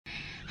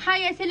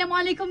Hai,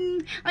 Assalamualaikum.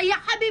 Ya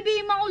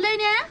Habibi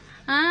Maulana.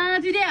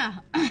 Tu dia.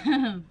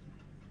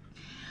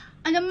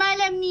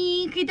 Malam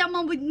ni kita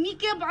mau buat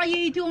makeup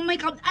iaitu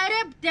makeup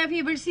Arab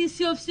tapi versi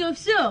soft.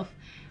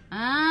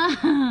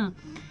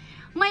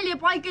 Mai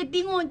lepas ke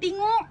tengok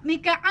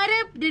makeup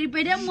Arab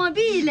daripada MUA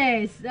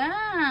Bellaz.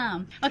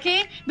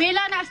 Okay,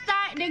 Bella nak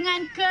start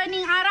dengan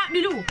kening Arab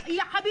dulu.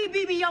 Ya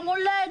Habibi ya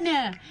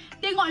Maulana.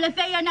 Tengoklah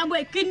saya nak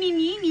buat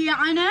kening ni ya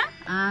Ana.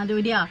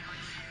 Tu dia.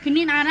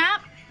 Kening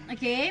Arab.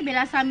 Okay,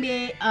 Bella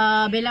sambil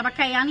Bella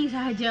pakai yang ni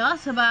sahaja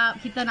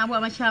sebab kita nak buat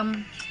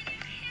macam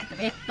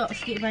etok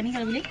sikit depan ni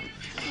kalau boleh.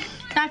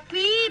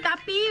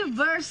 Tapi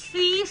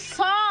versi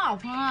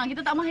soft.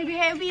 Kita tak mau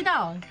heavy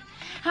tau.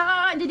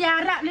 Jadi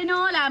Arab lah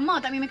no. Lama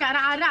tak main makeup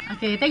Arab.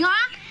 Okay, tengok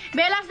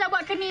Bella dah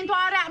buat kening tu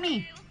Arab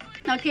ni.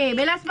 Okay,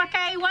 Bella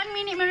pakai 1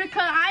 minute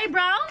miracle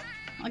eyebrow.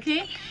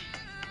 Okay.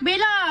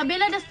 Bella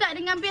dah start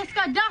dengan base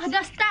ke?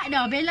 Dah start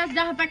dah. Bella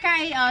dah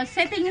pakai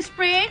setting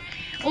spray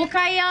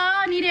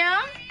Okaya ni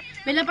dia.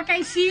 Bella pakai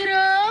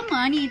serum.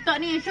 Ni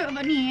tok ni esok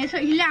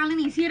hilang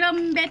ni.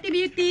 Serum Betty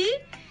Beauty.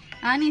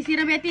 Ni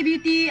serum Betty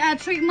Beauty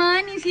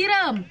treatment ni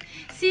serum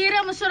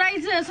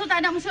moisturizer. So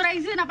tak ada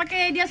moisturizer nak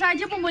pakai dia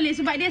saja pun boleh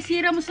sebab dia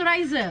serum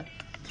moisturizer.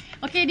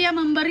 Okey, dia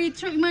memberi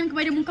treatment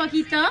kepada muka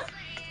kita.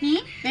 Ni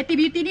Betty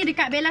Beauty ni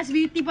dekat Bellaz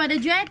Beauty pun ada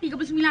jual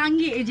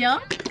RM39 je.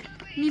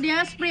 Ni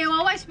dia spray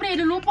awal spray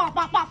dulu pak.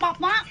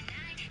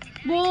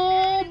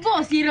 Bobo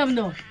serum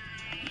tu.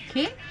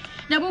 Okey.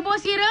 Dah bobo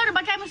serum,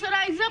 pakai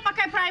moisturizer,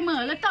 pakai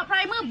primer. Letak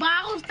primer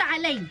baru start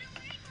lain.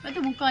 Lepas tu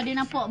muka dia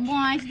nampak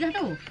moist dah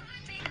tu.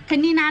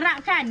 Kening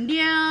Arab kan,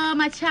 dia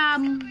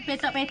macam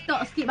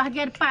petok-petok sikit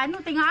bahagian depan tu,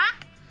 tengok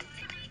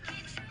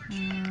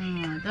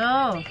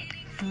tu.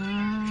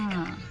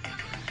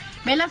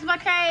 Bella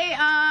pakai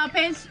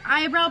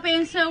eyebrow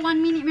pencil 1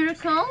 minute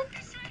miracle.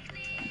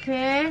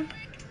 Okay.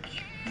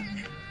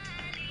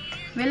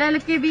 Bella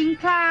lekir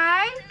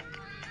bingkai.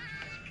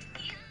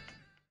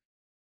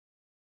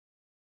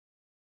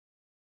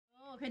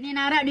 Kening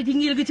Arab dia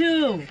tinggi lagi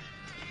tu.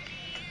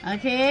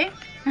 Okay.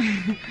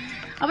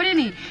 Apa dia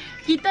ni?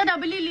 Kita dah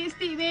beli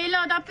lipstick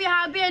Bella tapi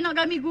habis nak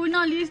kami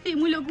guna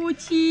lipstick mulut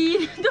kucing.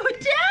 Tu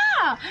je.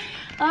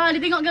 Dia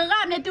tengok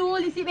geram dia tu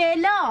lipstick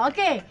Bella.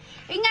 Okey.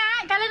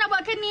 Ingat kalau nak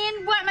buat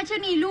kening buat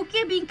macam ni,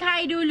 lukis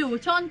bingkai dulu.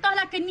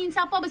 Contohlah kening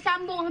siapa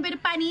bersambung sampai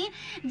depan ni,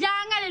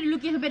 janganlah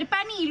lukis sampai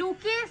depan ni.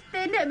 Lukis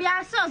standard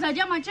biasa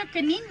saja macam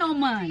kening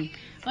normal.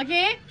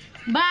 Okey?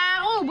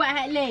 Baru buat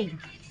hal lain.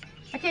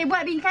 Okey,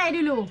 buat bingkai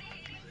dulu.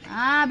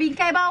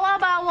 Bingkai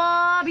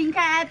bawah,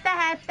 bingkai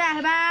atas,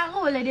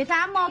 barulah dia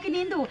sama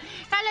kening tu.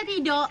 Kalau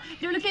tidak,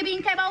 dia lukis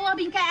bingkai bawah,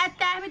 bingkai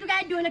atas, lepas tu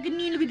gaduh lah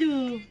kening lagi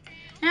tu.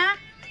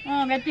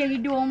 Kata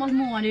hidung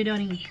semua dia dah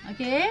ni.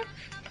 Okey.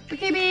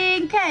 Lukis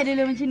bingkai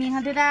dulu macam ni,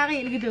 hantar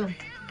tarik lagi tu.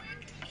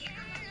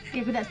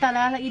 Aku tak tahu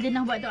lah, lagi dia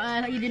nak buat tu,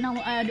 lagi dia nak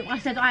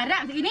rasa tu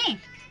Arab sikit ni.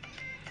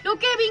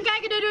 Lukis bingkai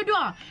ke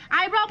dua-dua.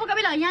 Eyebrow pun kat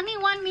Bella. Yang ni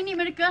 1 minute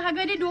mereka,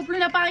 harga dia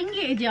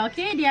RM28 je.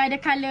 Okey, dia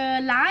ada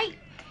colour light.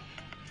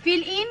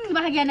 Fill in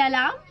bahagian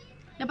dalam.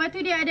 Lepas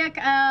tu dia ada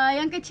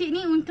yang kecil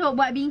ni untuk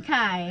buat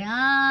bingkai.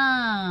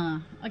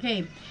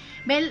 Okey.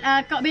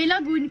 Kak Bella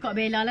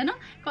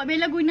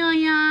guna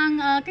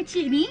yang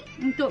kecil ni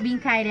untuk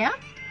bingkai dia.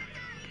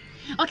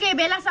 Okey,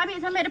 Bella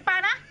sambil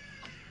depan dah.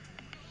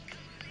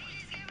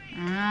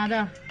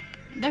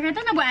 Dah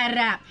kata nak buat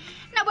Arab.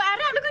 Nak buat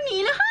Arab lagu ni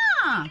lah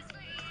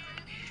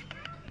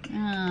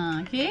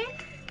okey.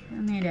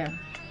 Ni dia.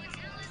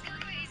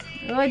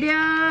 Oh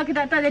dia,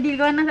 kita tak tahu jadi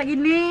ganas lagi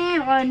ni.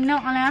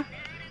 Ronok lah.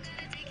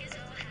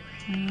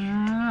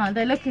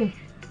 Tak lagi.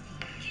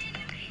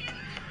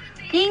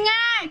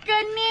 Ingat,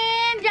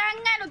 kening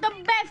jangan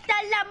tebas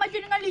dalam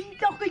macam dengan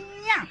lintuh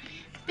kenyang.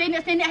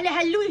 Stand-up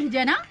halus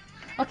je nak.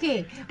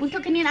 Okey, untuk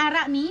kening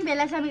Arab ni,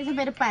 Bella sampai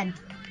depan.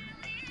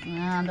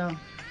 Tu.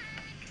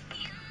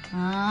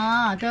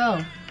 Tu.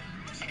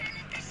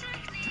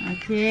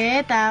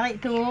 Okey,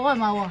 tarik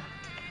turun bawah.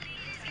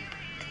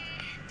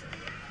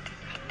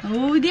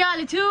 Dia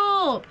lah tu.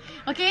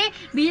 Okey,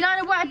 bila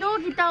dah buat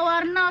tu, kita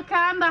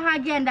warnakan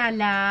bahagian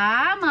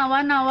dalam.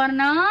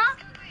 Warna-warna.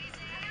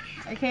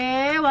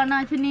 Okey,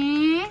 warna macam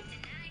ni.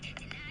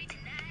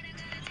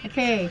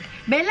 Okey,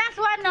 Bellaz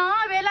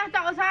warna. Bellaz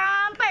tak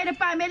sampai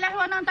depan. Bellaz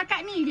warna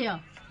takat ni je.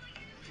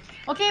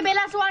 Okey,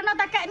 Bellaz warna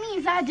takat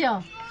ni sahaja.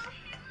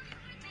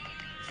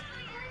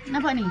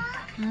 Nampak ni?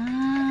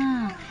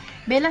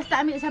 Bella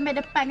tak ambil sampai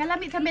depan. Kalau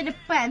ambil sampai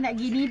depan tak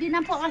gini, dia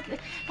nampak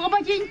raba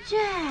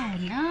cincin.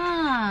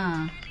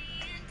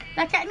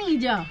 Takat ni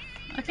je.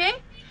 Okey?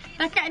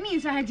 Takat ni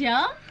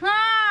sahaja.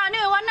 Ni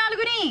warna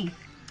lagu ni.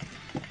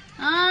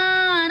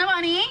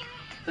 Nampak ni?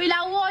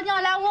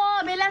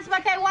 Lawa. Bella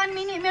pakai 1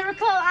 minute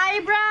miracle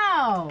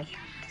eyebrow.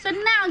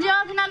 Senang je,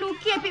 senang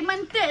lukis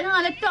pigmented.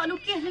 Letak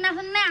lukis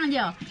senang-senang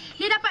je.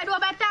 Dia dapat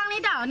 2 batang ni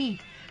tau ni.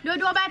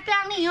 Dua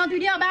batang ni.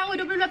 Tu dia baru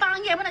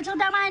RM28 pun nak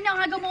cerita mana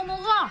harga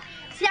murah-murah.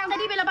 Siang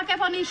tadi Bella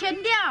pakai foundation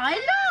dia.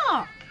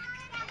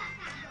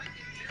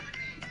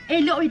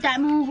 Elok tak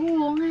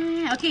murung.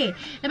 Okey.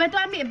 Lepas tu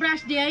ambil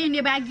brush dia yang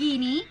dia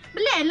bagi ni.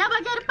 Blend lah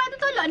bahagian depan tu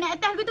tolak naik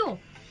atas ke tu.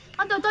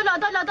 Tolak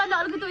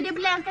lagu tu. Dia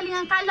blend sekali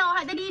dengan color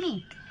hak tadi ni.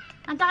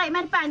 Antara air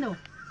depan tu.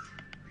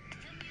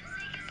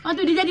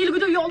 Tu dia jadi lagu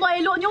tu. Ya Allah,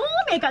 eloknya.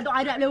 Makeup tu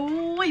Arab lah.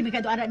 Oi,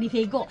 makeup tu Arab ni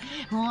segok.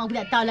 Aku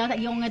tak tahu lah.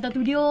 Tak kira orang kata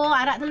tu dia.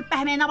 Arab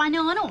terlepas main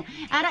mana tu.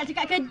 Arab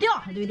cakap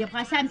Kedah. Tu dia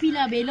perasan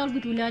pila Bella lagu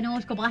tu lah.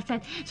 Suka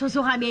perasan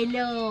sosoran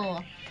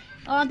Bella.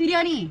 Tu dia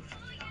ni.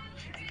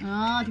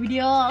 Tu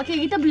dia.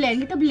 Okey, kita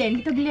blend.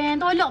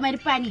 Tolak main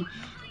depan ni.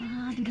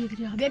 Tu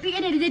dia. Biar fikir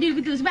dia jadi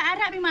lagu tu. Sebab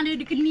Arab memang dia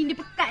kening, dia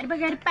pekat di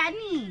bahagian depan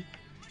ni.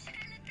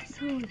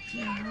 Tu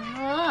je.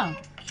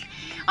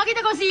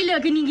 Kita concealer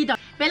kening kita.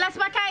 Bellaz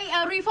pakai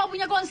Riffaa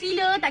punya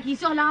concealer. Tak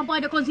kisahlah apa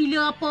ada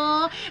concealer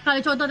apa. Kalau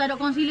contoh tak ada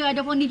concealer,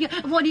 ada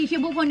foundation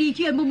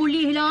pun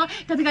boleh lah.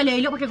 Tapi kalau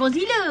elok pakai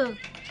concealer.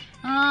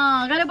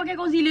 Kalau pakai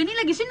concealer ni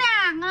lagi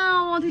senang.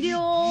 Tu dia.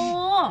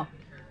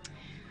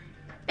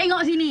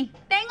 Tengok sini.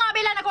 Tengok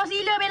Bella nak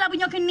concealer. Bella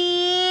punya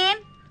kening.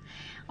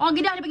 Orang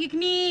Kedah dia panggil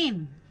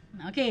kening.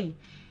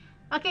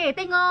 Okey,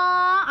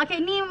 tengok.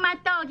 Ni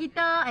mata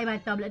kita.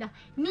 Mata pula dah.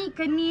 Ni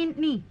kening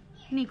ni.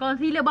 Ni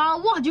concealer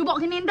bawah jubuk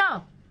kening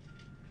tau.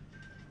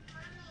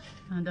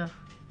 Dah.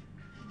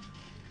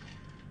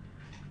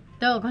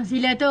 Tu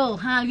concealer tu.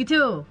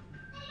 Gitu.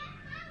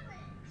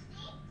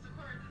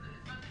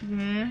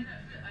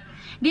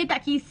 Dia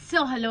tak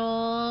kisah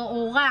lah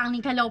orang ni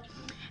kalau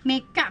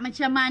makeup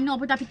macam mana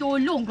pun, tapi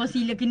tolong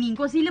concealer kening.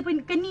 Concealer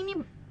kening ni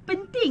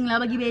penting lah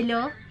bagi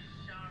Bella.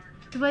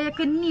 Supaya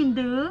kening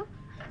tu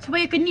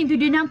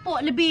dia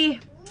nampak lebih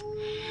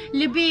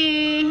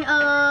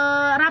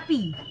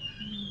rapi.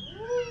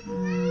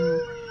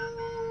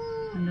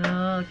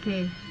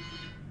 Okey.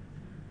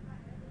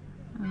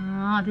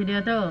 Tu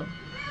dia tu.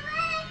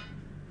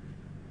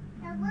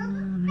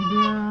 Ni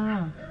dia.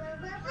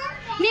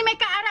 Ni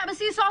makeup Arab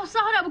bersih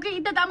soft-soft dah. Bukan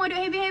kita tak mau duk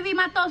heavy-heavy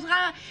mata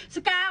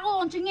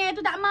sekarang cengeng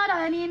tu tak mau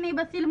dah. Ni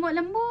bersih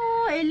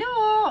lembut-lembut.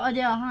 Elok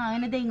aja.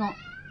 Kena tengok.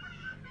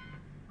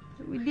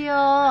 Tu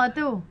dia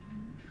tu.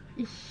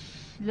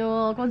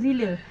 Loh,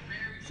 concealer.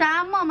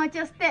 Sama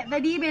macam step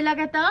tadi Bella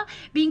kata,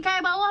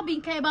 bingkai bawah,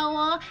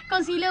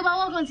 concealer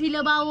bawah.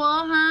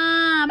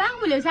 Bang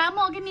pula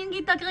sama kening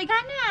kita kiri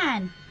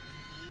kanan.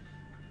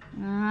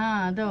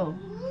 Tu.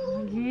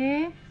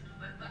 Okey.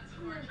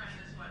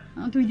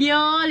 Tu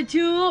dia,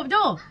 lecup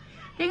tu.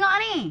 Tengok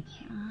ni.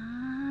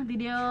 Tu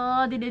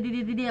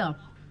dia.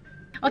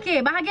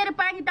 Okey, bahagian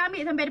depan kita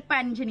ambil sampai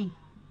depan macam ni.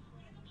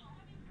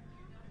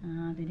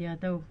 Tu dia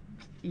tu.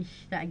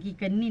 Tak lagi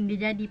kening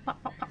dia jadi pak.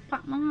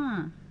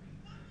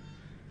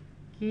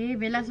 Okey,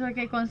 Bella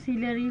pakai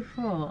concealer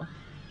Riffaa.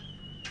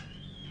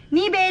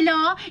 Ni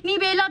Bella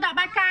tak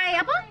pakai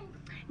apa?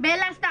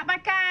 Bella tak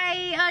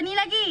pakai ni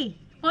lagi.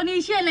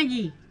 Foundation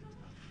lagi.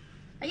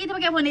 Lagi kita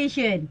pakai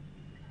foundation.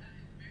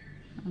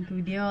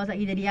 Tu dia,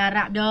 satgi jadi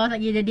Arab dah.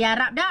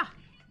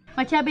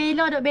 Macam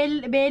Bella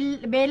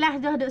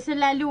dah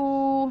selalu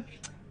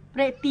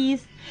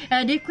praktis.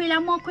 Dia kuih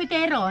lama kuih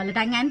terror lah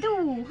tangan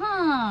tu.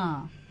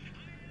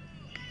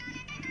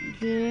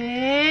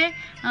 Okey.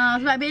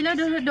 Sebab Bella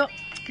duk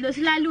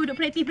selalu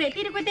praktis dia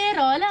kuih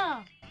terror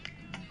lah.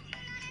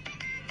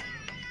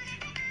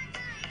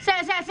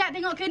 Siap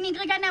tengok kening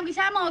kiri kanan pergi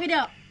sama ke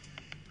tak?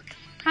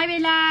 Hai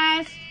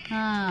Bellaz.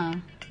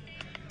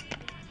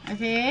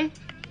 Okey.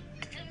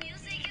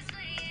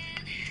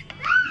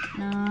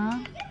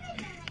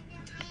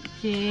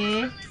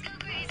 Okey.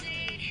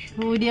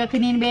 Dia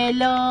kening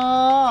Bella.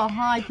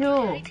 Tu.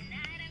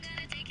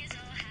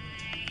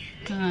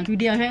 Tu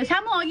dia.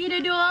 Sama lagi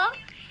dua-dua.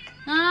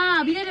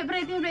 Bila duk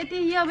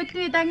praktis, ya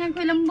betul tangan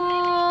kuih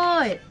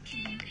lembut.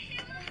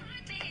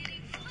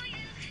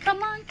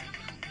 Come on.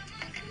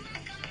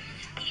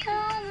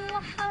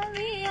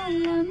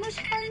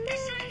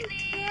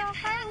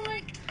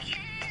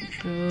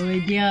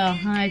 Dia.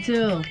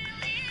 Tu.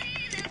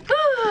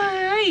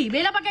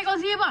 Bella pakai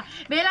concealer apa?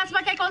 Bella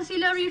pakai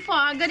concealer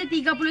Riffaa. Harga dia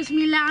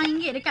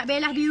RM39. Dekat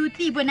Bellaz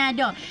Beauty pun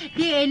ada.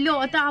 Dia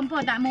elok tak hampa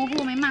tak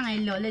mohon. Memang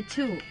elok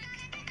lecup.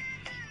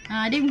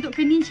 Dia untuk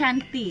kening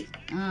cantik.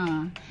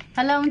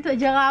 Kalau untuk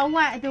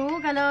jerawat tu,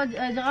 kalau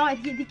jerawat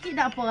sikit-sikit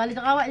tak apa. Kalau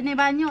jerawat ni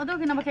banyak tu,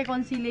 kena pakai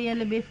concealer yang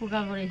lebih full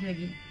coverage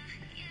lagi.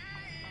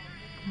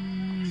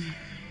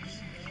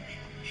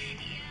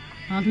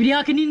 Tu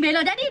dia kening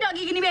Bella. Jadi tak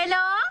pergi kening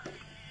Bella?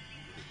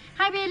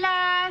 Hai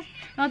Bellaz.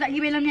 Tak pergi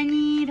Bella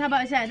menyanyi.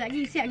 Sabar siap. Tak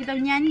pergi siap kita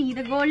menyanyi.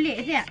 Kita golek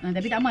siap.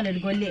 Tapi tak malah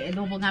golek.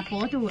 Apa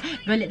tu.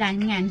 Golek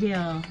tangan je.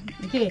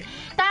 Okey.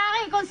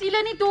 Tarik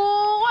concealer ni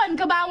turun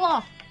ke bawah.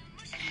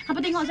 Apa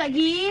tengok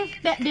lagi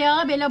step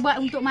dia Bella buat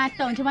untuk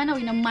mata. Macam mana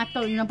nak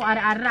mata ni nampak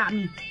Arab-Arab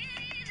ni.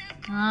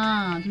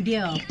 Tu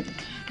dia.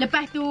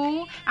 Lepas tu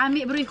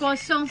ambil brush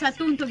kosong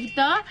satu untuk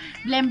kita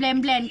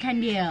blend-blend-blendkan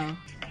dia.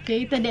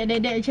 Okey, kita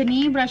dek macam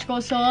ni brush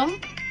kosong.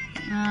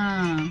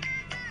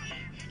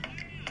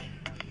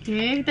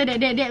 Okey, kita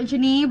dek macam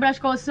ni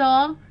brush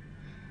kosong.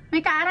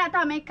 Makeup Arab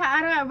tau, makeup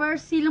Arab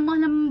versi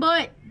lemah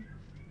lembut.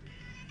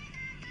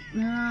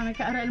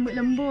 Makeup Arab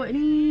lembut-lembut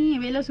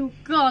ni. Bella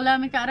suka lah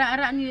makeup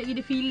Arab-Arab ni.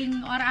 Dia feeling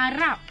orang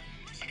Arab.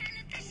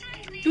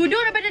 Tudung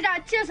daripada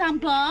Dutch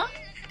sampah.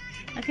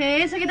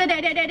 Okay, so kita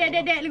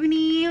dek lagu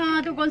ni.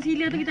 Ha, tu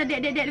concealer tu kita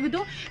dek lagu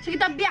tu. So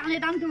kita biar je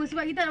time tu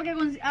sebab kita nak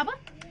pakai apa?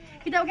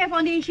 Kita pakai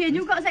foundation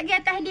juga sekali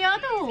atas dia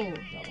tu.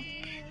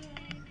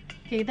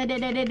 Okay, kita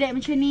dek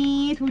macam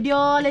ni. Tu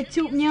dia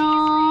lecupnya.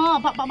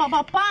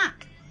 Pak.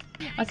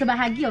 Rasa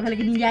bahagia kalau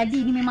kena jadi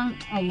ni memang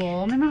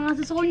Allah, memang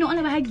rasa seronok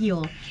lah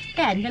bahagia.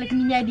 Kan kalau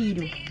kena jadi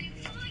tu.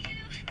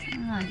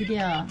 Ha, tu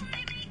dia.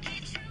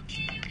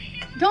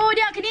 Tu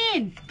dia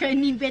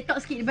kening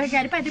petok sikit di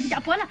bahagian depan tapi tak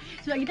apalah.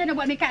 Sebab kita nak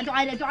buat make up tu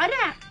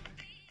Arab.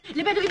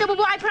 Lepas tu kita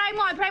buat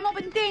eye primer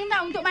penting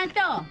tau untuk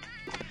mata.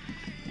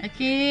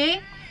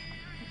 Okey.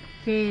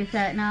 Okey,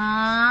 set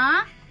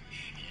nak.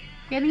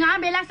 Okay,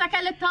 dengar Bellaz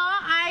akan letak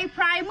eye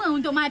primer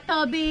untuk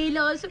mata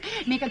Bellaz.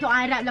 Make up tu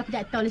Arab lah, aku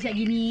tak tahu lah siap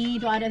gini.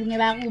 Tu Arab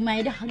tengah baru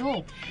main dah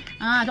tu.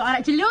 Ha, tu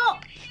Arab celuk.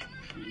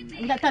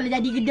 Aku tak tahu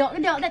lah jadi gedok,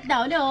 tak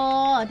tahu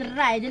lah.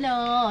 Try je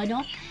lah.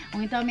 No?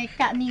 Orang kata make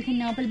up ni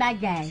kena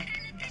pelbagai.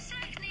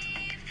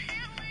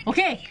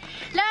 Okey,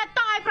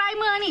 letak eye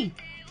primer ni.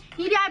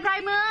 Ni dia eye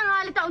primer,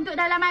 letak untuk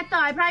dalam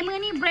mata. Eye primer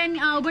ni brand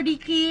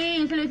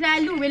berdikir yang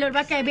selalu Bella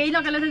pakai.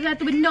 Bella kalau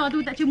satu benda tu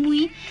tak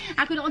cemui,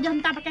 aku nak kerja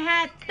hentak pakai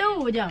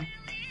satu je.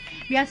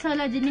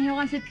 Biasalah jenis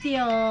orang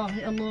setia.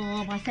 Ya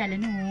Allah, pasal lah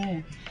no.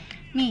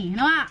 Ni,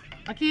 nampak?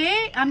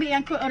 Okey, ambil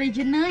yang code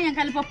original yang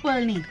colour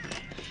purple ni.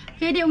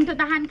 Okey, dia untuk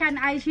tahankan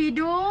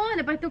eyeshadow.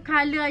 Lepas tu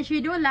colour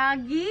eyeshadow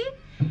lagi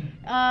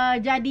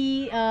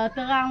jadi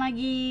terang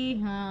lagi.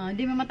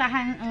 Dia memang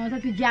tahan 1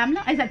 jam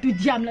lah. 1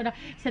 jam lah dah.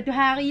 1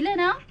 hari lah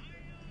dah.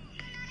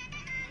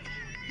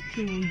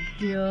 Tu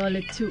dia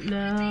letup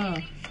lah.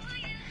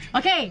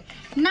 Okay,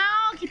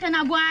 now kita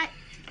nak buat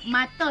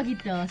mata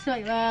kita. So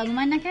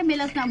memandangkan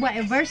Bellaz nak buat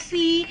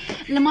Versi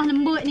lemah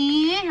lembut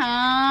ni.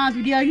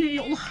 Tu dia.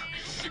 Ya Allah,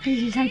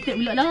 Shanteq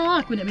pula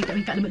lah. Aku nak make up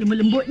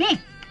lembut ni.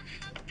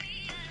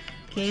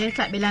 Okay,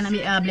 start Bella nak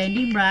ambil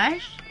blending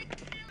brush.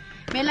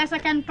 Bellaz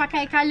akan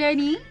pakai colour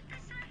ni.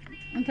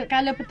 Untuk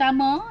colour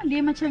pertama,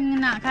 dia macam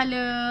nak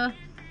colour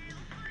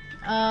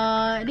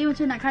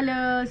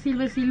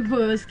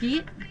silver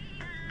sikit.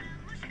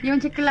 Dia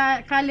macam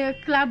colour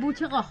kelabu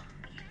cerah.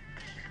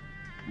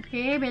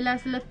 Okay,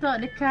 Bellaz letak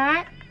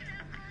dekat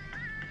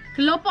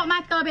kelopak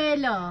mata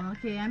Bella.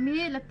 Okay,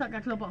 ambil letak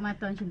kat kelopak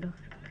mata macam tu.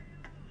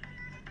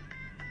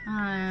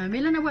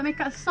 Bella nak buat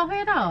makeup soft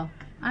tau.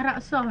 Arab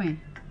soft ni.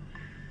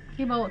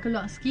 Okay, bawa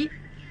keluar sikit.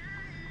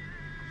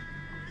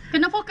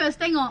 Kena fokus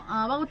tengok.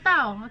 Baru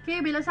tahu. Okay,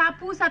 Bella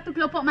sapu satu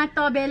kelopak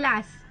mata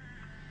Bellaz.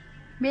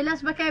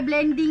 Bellaz pakai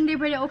blending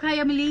daripada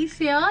Okaya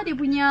Malaysia. Dia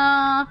punya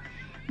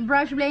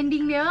brush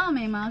blending dia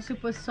memang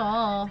super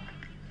soft.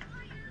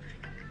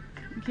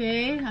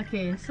 Okay.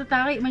 So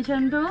tarik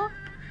macam tu.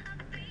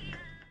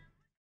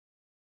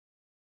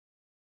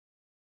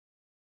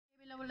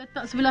 Bella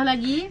letak sebelah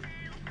lagi.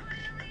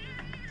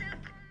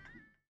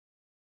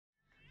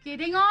 Okay,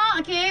 tengok.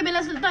 Okay,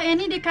 Bella letak yang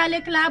ni dia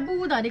colour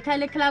kelabu tau. Dia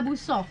colour kelabu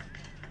soft.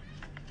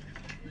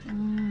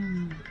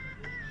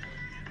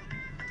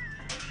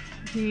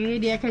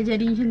 Okay, dia akan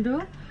jadi macam tu.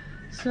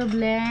 So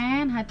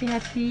blend,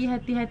 hati-hati.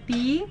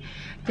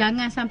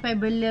 Jangan sampai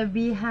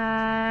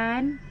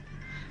berlebihan.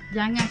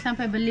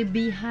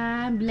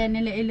 Blend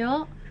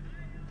elok-elok.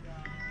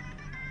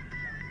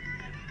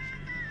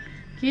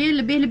 Okay,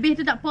 lebih-lebih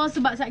tu tak apa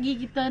sebab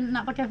sekejap kita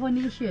nak pakai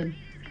foundation.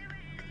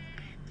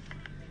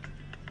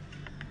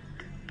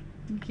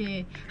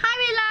 Okay. Hai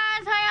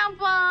Bellaz, hai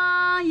apa?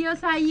 Ya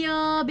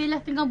saya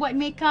Bellaz tengah buat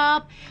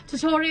makeup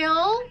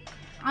tutorial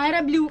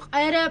Arab blue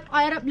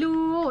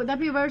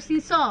tapi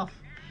versi soft.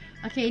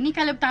 Okay, ini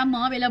colour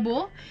pertama Bella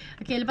boh.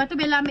 Okay, lepas tu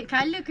Bella ambil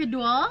colour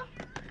kedua.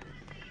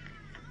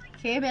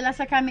 Okay, Bella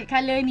akan ambil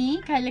colour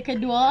ni, colour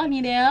kedua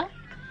ni dia.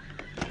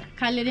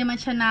 Colour dia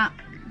macam nak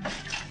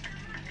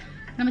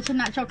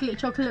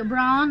chocolate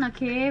brown.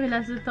 Okay,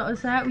 Bella letak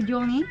usah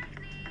ujung ni.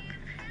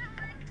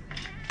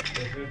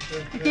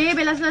 Okay,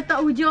 Bella letak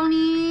ujung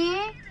ni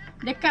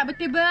dekat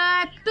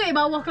betul-betul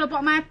bawah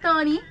kelopak mata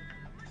ni.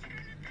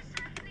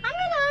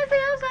 Ayolah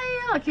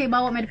saya. Okay,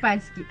 bawa mai depan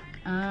sikit.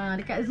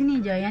 Dekat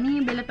sini je. Yang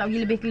ni Bella tak pergi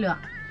lebih keluar.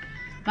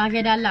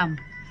 Bahagian dalam.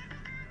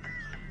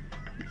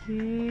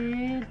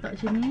 Okay, letak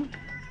macam ni.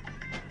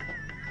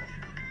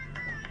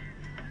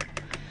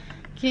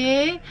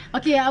 Okay,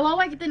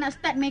 awal-awal kita nak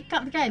start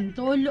makeup tu kan.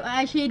 Tolong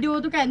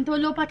eyeshadow tu kan.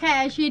 Tolong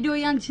pakai eyeshadow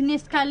yang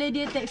jenis colour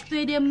dia,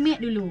 tekstur dia matte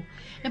dulu.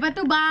 Lepas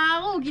tu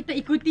baru kita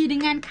ikuti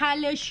dengan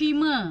colour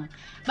shimmer.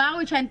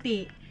 Baru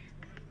cantik.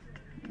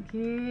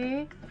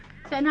 Okay.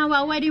 Tak nak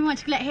awal-awal dia memang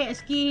coklat head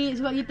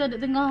sikit. Sebab kita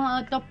duduk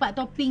tengah top-up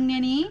topping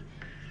dia ni.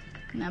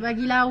 Nak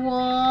bagi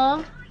lawa.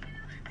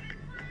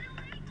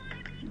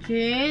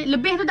 Okay.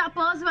 Lebih tu tak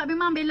apa sebab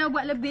memang Bella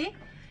buat lebih.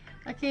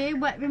 Okay.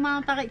 Buat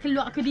memang tarik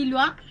keluar ke di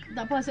luar.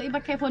 Tak apa sebab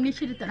pakai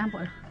foundation dia tak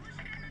nampak lah.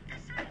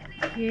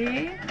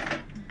 Okay.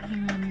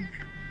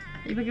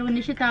 Dia pakai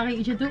foundation tarik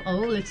macam tu.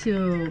 Oh, let's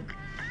go.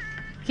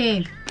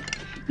 Okay.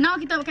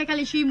 Now kita pakai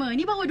colour shimmer.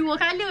 Ni baru 2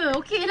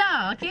 colour. Okay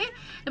lah. Okay.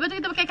 Lepas tu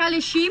kita pakai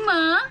colour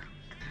shimmer.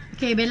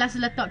 Okay, Bella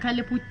letak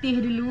colour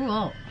putih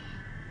dulu.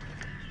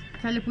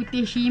 Colour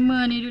putih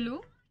shimmer ni dulu.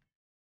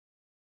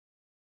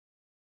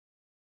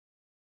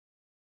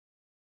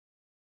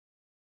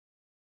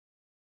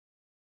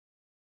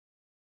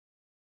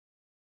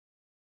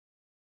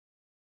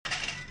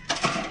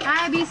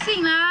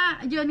 Bising lah.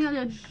 Jom tengok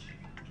jom.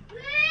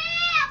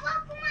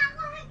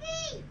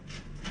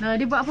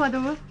 Dia buat apa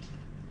tu?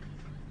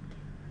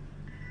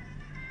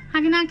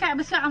 Hang kena angkat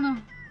besar tu.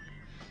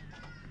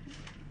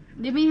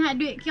 Dia minat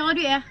duit, kira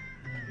duit lah.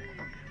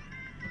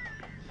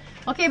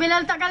 Okey,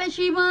 Bella letak colour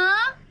shimmer.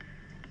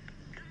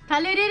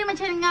 Colour dia ni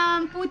macam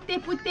dengan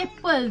putih-putih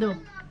pearl tu.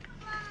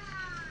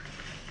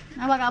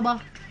 Nampak kat Abah?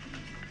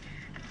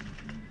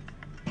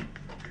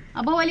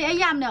 Abah balik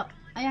ayam tak?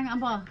 Ayam kat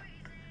apa?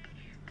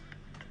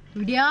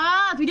 Tu dia.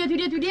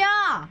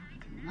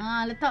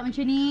 Letak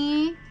macam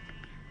ni.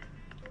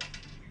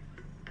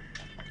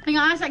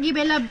 Tengok sekejap lagi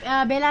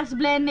Bellaz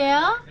blend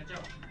dia.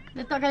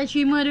 Letak colour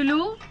shimmer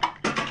dulu.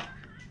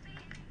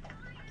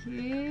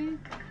 Okay.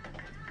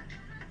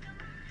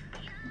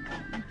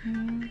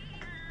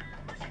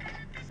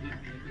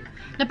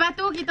 Lepas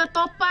tu kita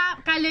top up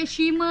colour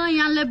shimmer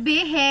yang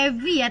lebih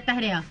heavy atas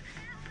dia.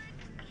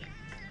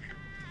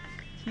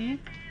 Okay.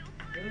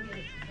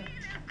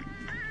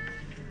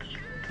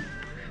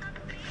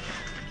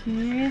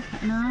 Okay,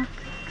 nak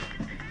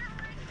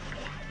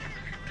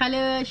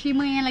colour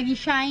shimmer yang lagi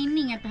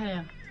shining atas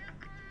dia.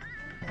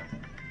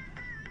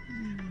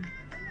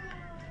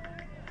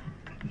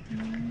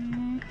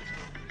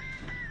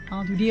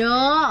 Tu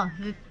dia.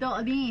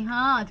 Letak ni.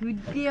 Tu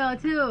dia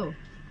tu.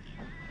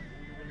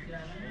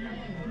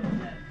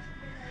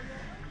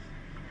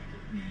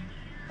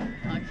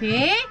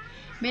 Okay.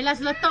 Bellaz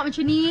letak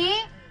macam ni.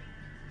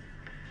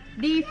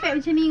 Dia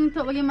effect macam ni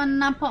untuk bagaimana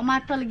nampak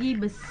mata lagi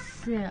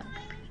besar.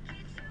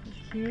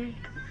 Okay.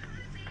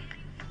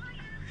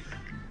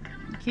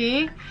 Okay.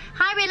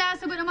 Hai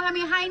Bellaz, sebut nama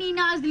kami. Hai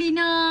Nina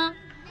Azlina.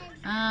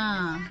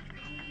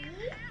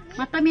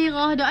 Mata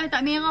merah dah,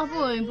 tak merah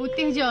pun.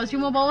 Putih je.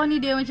 Cuma bawah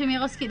ni dia macam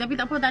merah sikit. Tapi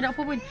tak apa, tak ada apa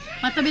pun.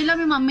 Mata Bella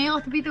memang merah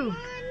tepi tu.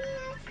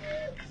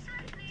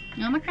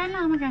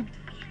 Makanlah, makan.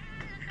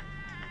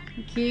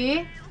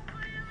 Okay.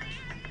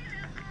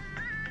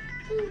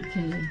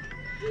 Okay.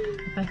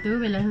 Lepas tu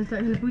Bella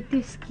letak colour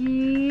putih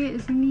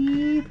sikit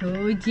sini.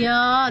 Tu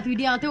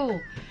dia tu.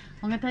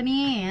 Orang kata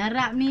ni,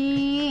 harap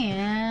ni.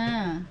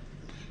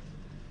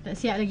 Tak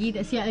siap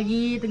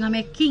lagi. Tengah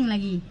making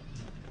lagi.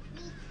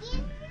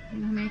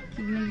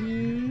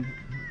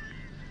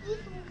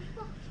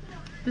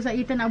 Tu saat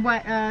kita nak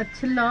buat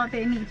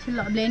teknik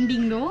celak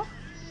blending tu.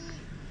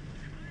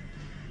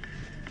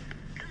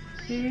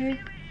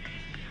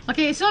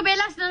 Okay, so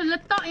Bellaz dah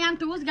letak yang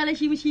tu, segala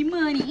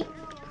shimmer-shimmer ni.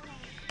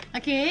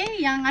 Okay,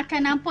 yang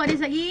akan nampak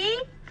dia lagi,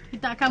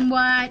 kita akan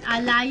buat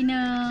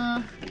eyeliner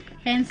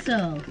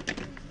pencil.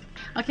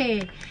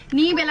 Okay,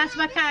 ni Bellaz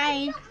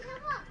pakai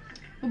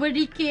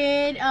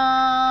berdikit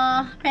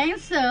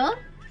pencil.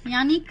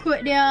 Yang ni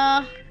kod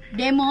dia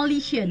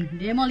Demolition.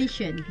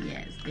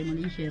 Yes,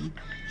 Demolition.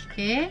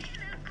 Okay.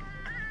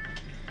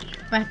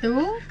 Lepas tu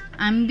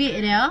ambil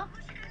dia,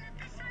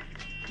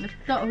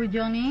 letak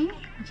hujung ni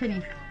macam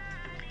ni.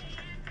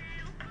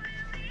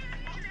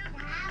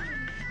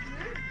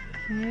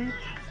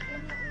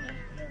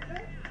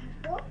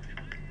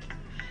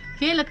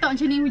 Okay, letak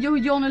macam ni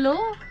hujung-hujung dulu.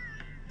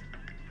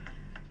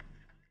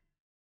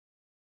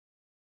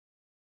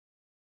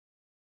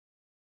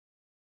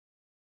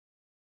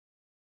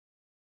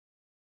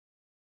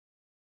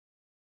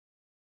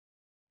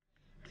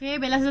 Okay,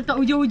 Bellaz letak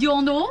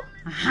hujung-hujung tu.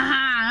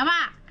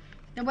 Nampak?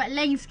 Kita buat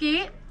length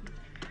sikit.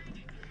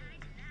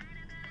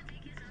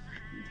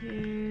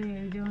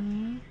 Okay, hujung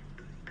ni.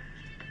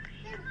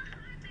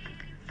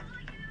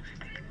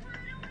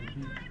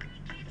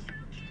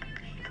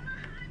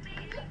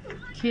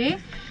 Okay,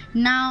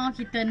 now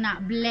kita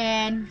nak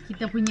blend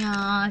kita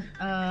punya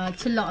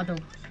celak tu.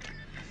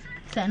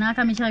 Sana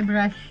kami cari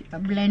brush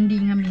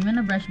blending kami.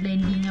 Mana brush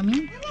blending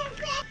kami?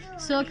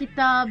 So,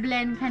 kita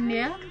blendkan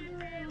dia.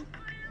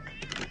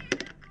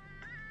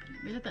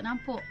 Bella tak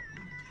nampak.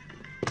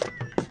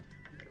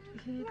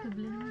 Okay, kita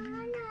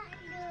blend.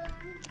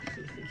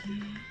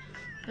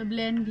 Kita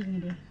blending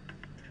dia.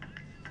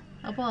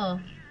 Apa?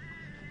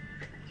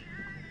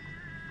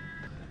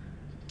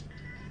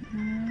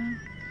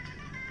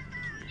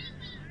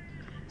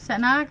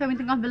 Sana kami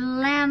tengah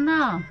blend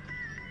tau.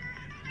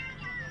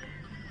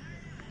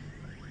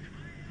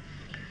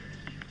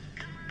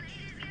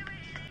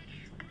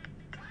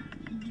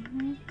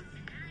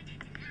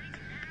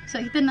 So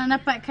kita nak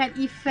dapatkan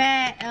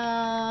efek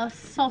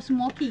soft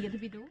smoky kat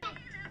tepi tu.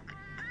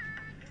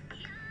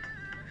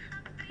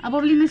 Apa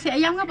beli nasi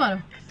ayam ke apa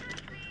tu?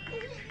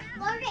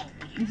 Goreng.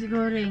 Nasi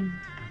goreng.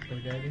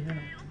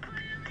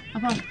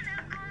 Apa?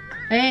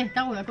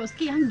 Tahu aku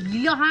sikit hang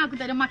gila aku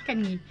tak ada makan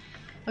ni.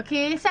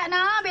 Okey,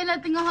 sana Bella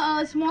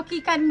tengah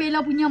smoky kan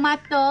Bella punya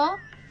mata.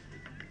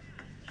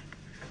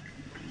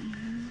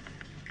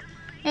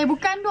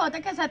 Bukan dua,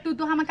 takkan satu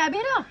tu hang makan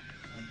habis dah.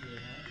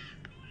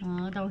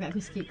 Tahu kat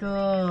aku sikit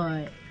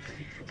kot.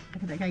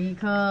 Aku tak kari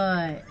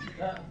kot.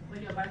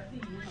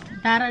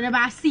 Taruh dah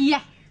basi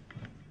lah.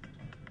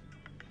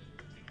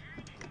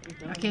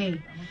 Okay,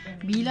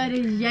 bila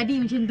dia jadi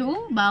macam tu,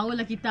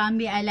 barulah kita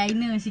ambil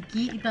eyeliner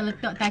sikit. Kita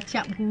letak touch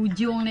up ke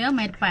hujung dia,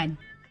 mai depan.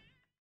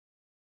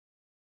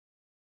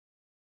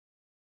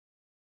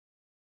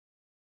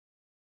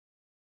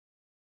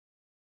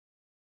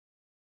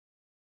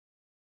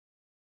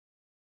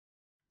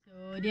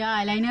 Oh, dia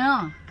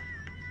eyeliner.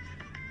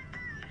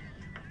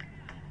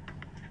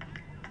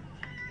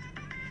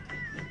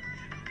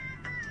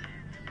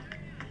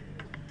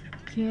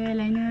 Okay,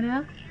 eyeliner dia.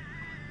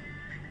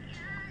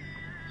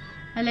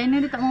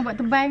 Eyeliner dia tak mau buat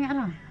tebal sangat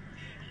lah.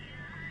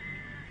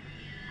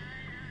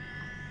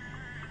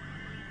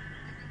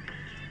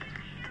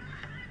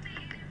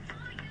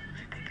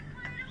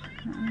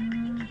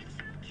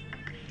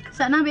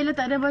 Sana Bella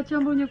tak ada baca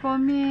punya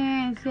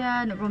komen.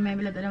 Sial nak komen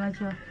Bella tak ada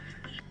baca.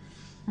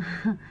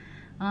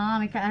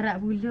 Makeup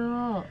Arab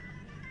pula.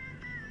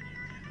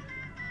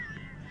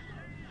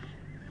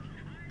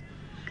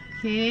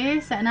 Okay,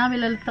 sana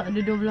Bella letak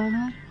dua belah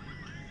tu.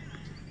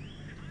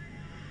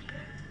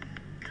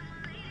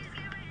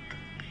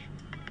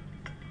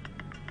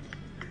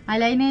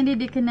 Eyeliner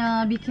dia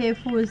kena be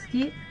careful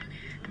sikit.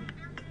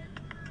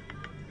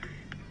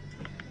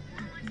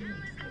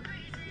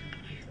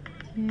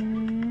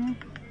 Okay.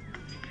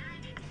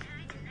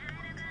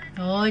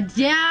 Oh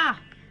dia.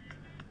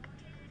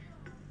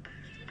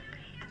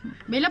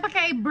 Bella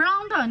pakai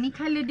brown tau. Ni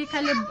color dia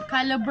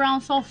color brown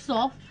soft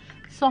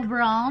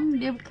brown.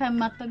 Dia bukan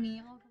mata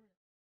merah.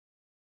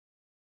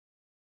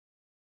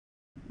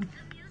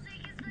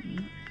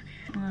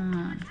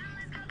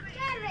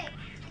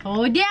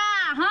 Oh dia.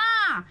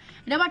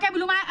 Dah pakai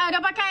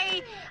dah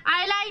pakai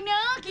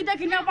eyeliner, kita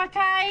kena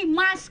pakai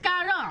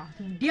mascara.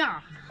 Dia.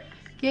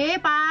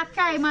 Okey,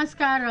 pakai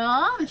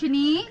mascara macam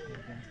ni.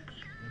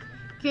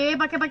 Okay,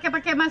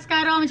 pakai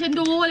mascara macam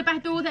tu.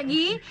 Lepas tu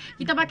lagi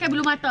kita pakai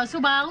bulu mata.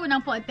 So baru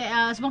nampak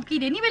smoky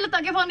dia. Ni Bella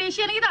letak ke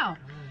foundation lagi tau.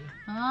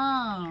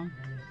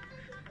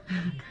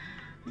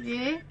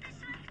 Okay.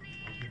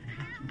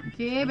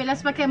 Okay, Bella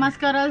pakai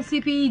mascara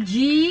CPG.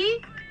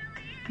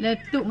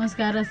 Letup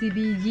mascara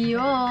CPG.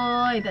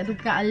 Oi, tak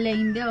tukar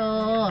lens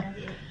dia.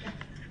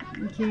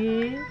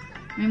 Okay.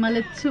 Memang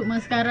letup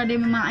mascara dia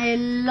memang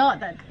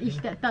elok.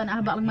 Tak tahu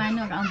nak habaq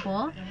mana kat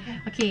hampa.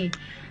 Okay.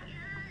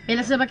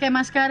 Bella sudah pakai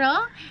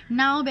mascara.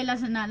 Now Bella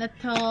nak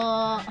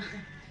letak.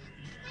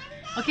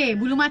 Okay,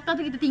 bulu mata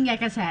tu kita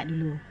tinggalkan sat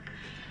dulu.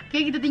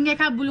 Okay, kita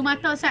tinggalkan bulu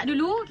mata sat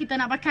dulu. Kita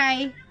nak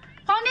pakai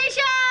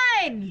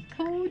foundation.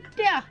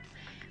 Sudah.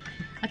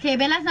 Okay,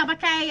 Bella nak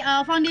pakai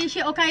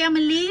foundation Okaya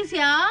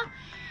Malaysia.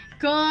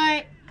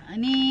 Kod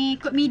ni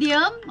kod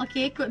medium.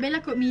 Okay, kod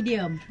Bella kod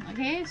medium.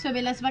 Okay, so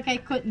Bella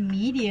pakai kod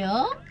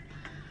medium.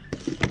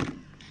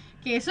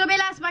 Okay, so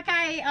Bella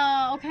pakai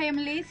Okaya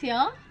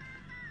Malaysia.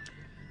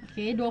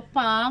 Okay, 2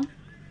 pump.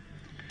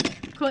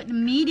 Kod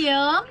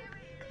medium.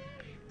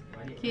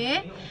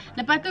 Okay.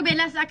 Lepas tu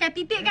Bella akan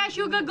titikkan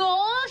sugar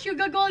gold.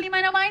 Sugar gold di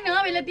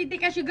mana-mana. Bella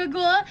titikkan sugar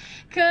gold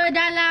ke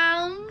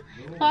dalam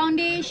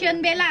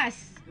foundation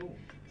Bellaz.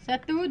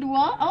 1, 2,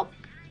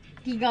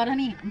 3 dah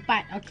ni.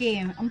 4.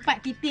 Okay. 4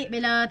 titik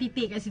Bella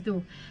titik kat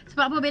situ.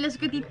 Sebab apa Bella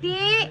suka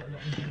titik?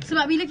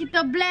 Sebab bila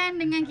kita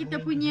blend dengan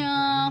kita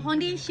punya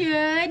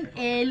foundation,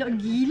 elok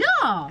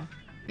gila.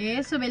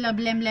 Okay, so Bella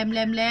blend.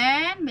 Bella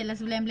blend.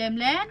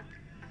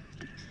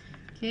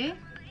 Okay,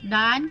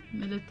 done.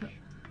 Bella letak.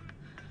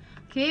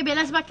 Okay,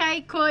 Bella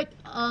pakai kod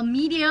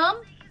medium.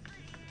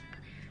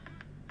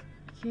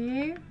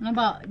 Okay,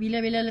 nampak bila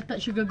Bella letak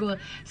sugar gold.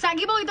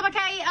 Satgi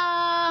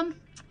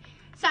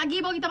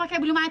baru kita pakai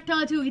bulu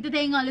mata tu. Kita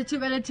tengok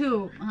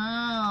letup.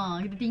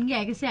 Kita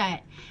tinggal ke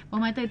siat. Bulu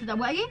mata kita tak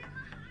buat lagi.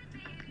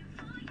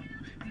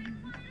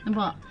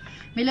 Nampak?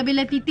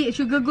 Bella titik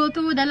sugar gold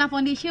tu dalam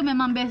foundation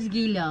memang best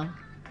gila.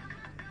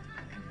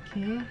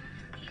 Okay.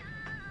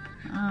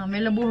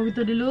 Bella buah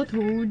gitu dulu.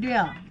 Tu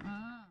dia.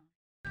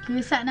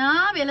 Okay, sat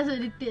nak. Bella sudah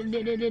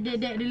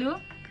dek dulu.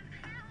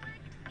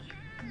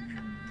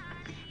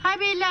 Hai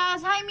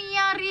Bellaz. Hai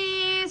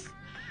Miaris.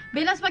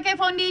 Bella pakai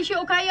foundation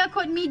Okaya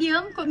kod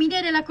medium. Kod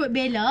medium adalah kod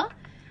Bella.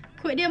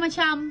 Kod dia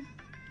macam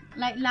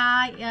light.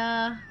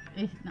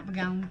 Nak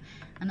pegang.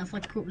 Anak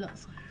sakut pula.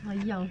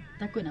 Ayau.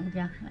 Takut nak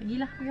pegang.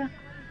 Lagilah pegang.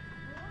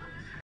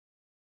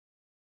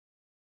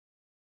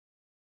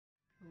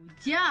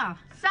 Ja,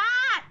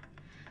 sat.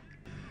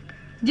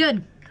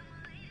 Jun.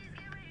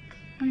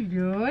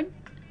 Jun.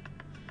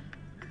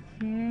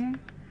 Okay.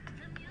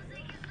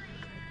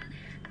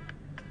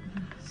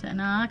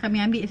 Sana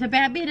kami ambil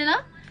sampai habis dah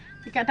lah.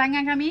 Dekat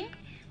tangan kami.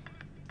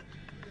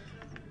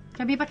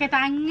 Kami pakai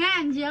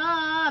tangan je.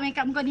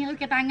 Makeup muka ni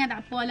pakai tangan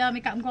tak apalah.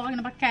 Makeup muka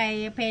orang kena pakai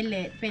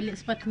palette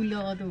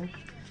spatula tu.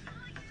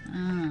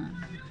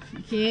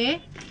 Okay.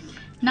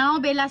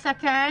 Now Bella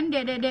akan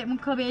dek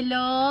muka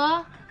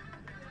Bella.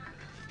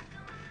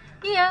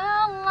 Ya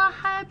Allah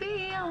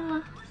Habib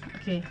Allah.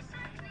 Okay.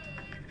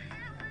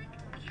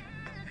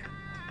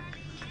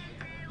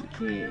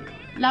 Okay.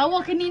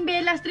 Lawa kening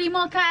Bellaz,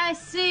 terima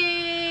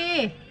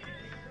kasih.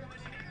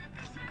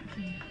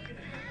 Okay.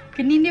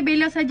 Kening dia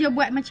Bella saja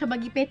buat macam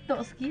bagi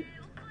petok sikit.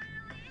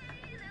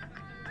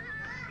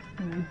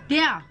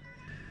 Dia.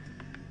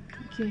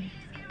 Okay.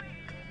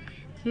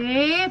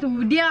 Okay,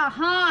 tu dia.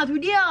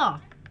 Tu dia.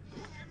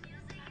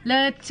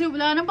 Letup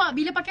lah, nampak?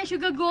 Bila pakai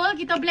sugar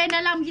gold, kita blend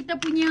dalam kita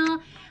punya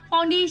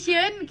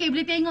foundation. Okay,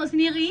 boleh tengok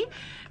sendiri.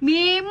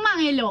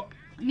 Memang elok.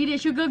 Ni dia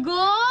sugar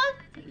gold.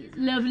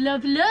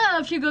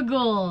 Love sugar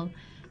gold.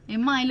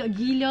 Memang elok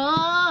gila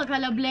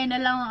kalau blend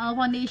dalam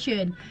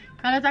foundation.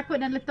 Kalau takut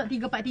nak letak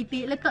 3-4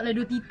 titik, letaklah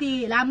 2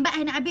 titik. Lambat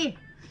nak habis.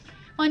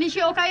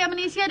 Foundation Okaya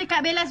Malaysia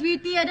dekat Bellaz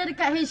Beauty ada,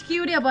 dekat HQ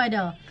dia pun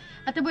ada.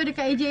 Ataupun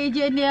dekat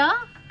ejen-ejen dia.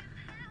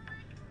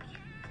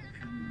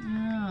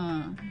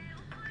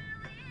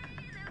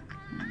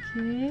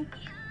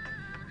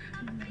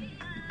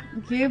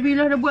 Okay,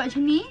 bila dah buat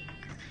macam ni,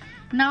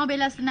 now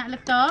Bellaz nak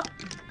letak.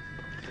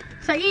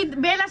 Sekali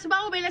Bellaz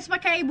baru Bellaz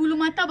pakai bulu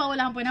mata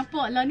barulah hampa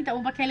nampak. Lah ni tak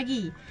mau pakai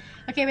lagi.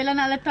 Okay, Bella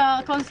nak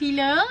letak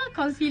concealer.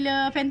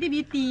 Concealer Fenty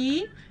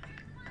Beauty.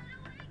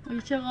 Oh,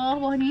 cerah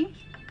bawah ni.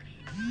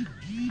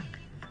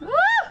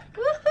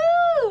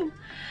 Woohoo!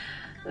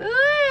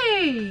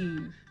 Ui!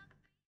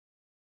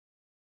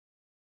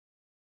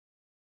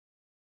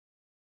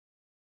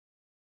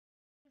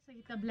 So,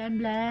 kita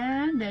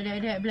blend-blend.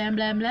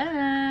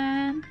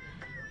 Blend-blend.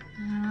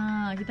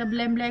 Kita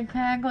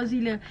blend-blendkan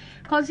concealer.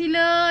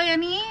 Concealer yang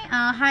ni,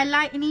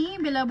 highlight ni,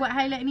 Bella buat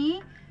highlight ni.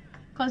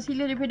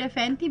 Concealer daripada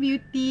Fenty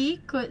Beauty,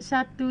 kod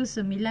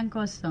 190.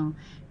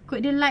 Kod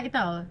dia light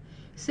tau.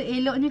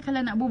 Seeloknya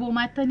kalau nak bubuh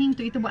mata ni,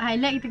 untuk kita buat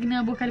highlight, kita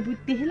kena bubuh colour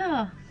putih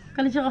lah.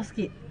 Colour cerah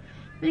sikit.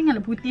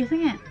 Janganlah putih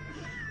sangat.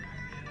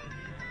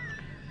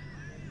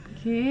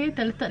 Okay,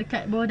 kita letak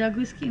dekat bawah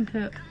dagu sikit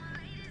untuk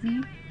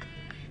ni.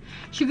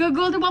 Sugar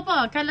Gold tu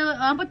berapa? Kalau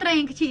apa try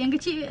yang kecil.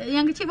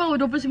 Yang kecil baru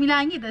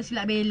RM29 tak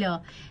silap Bella.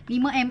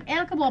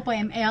 5ml ke berapa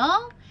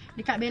ml?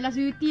 Dekat Bellaz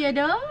Beauty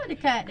ada,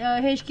 dekat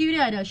HQ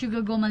dia ada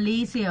Sugar Gold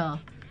Malaysia.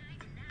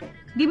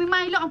 Dia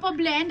memang elok hampa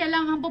blend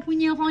dalam hampa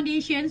punya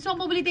foundation. So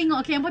hampa boleh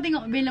tengok, okay, hampa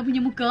tengok Bella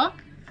punya muka.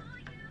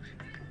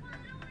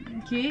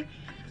 Okay.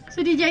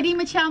 So dia jadi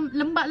macam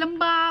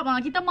lembab-lembab.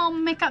 Kita mau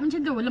make up macam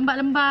tu,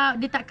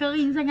 lembab-lembab, dia tak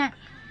kering sangat.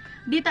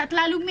 Dia tak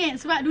terlalu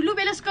matte. Sebab dulu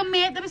Bella suka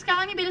matte, tapi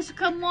sekarang ni Bella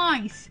suka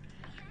moist.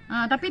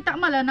 Tapi tak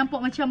malah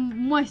nampak macam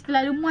moist,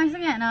 terlalu moist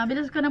sangat.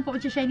 Bella suka nampak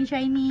macam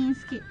shiny-shiny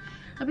sikit.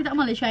 Tapi tak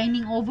malah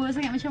shining over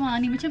sangat macam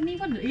ni. Macam ni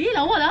pun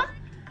lawa lah.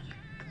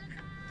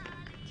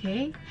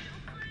 Okay.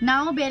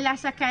 Now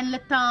Bellaz akan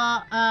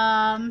letak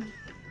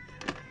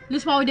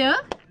loose powder.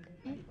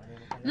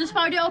 Loose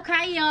powder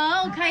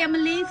Okaya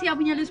Malaysia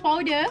punya loose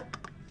powder.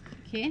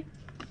 Okay.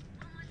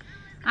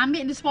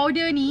 Ambil loose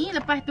powder ni,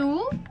 lepas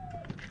tu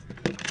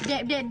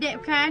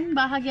dab-dab-dabkan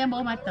bahagian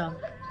bawah mata.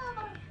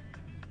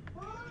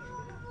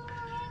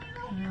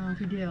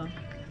 Tu dia.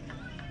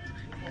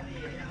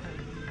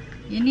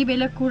 Yang ni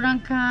Bella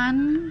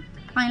kurangkan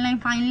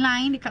fine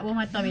line dekat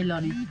bawah mata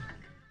Bella ni.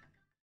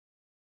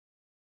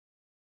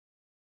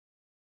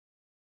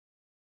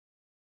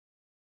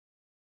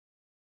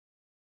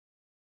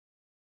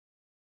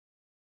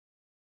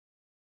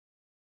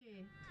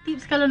 Okay.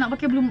 Tips kalau nak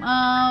pakai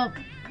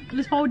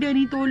loose powder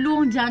ni,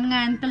 tolong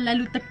jangan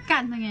terlalu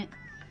tekan sangat.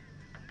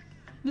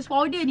 Loose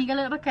powder ni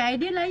kalau nak pakai,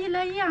 dia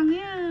layang-layang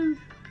je.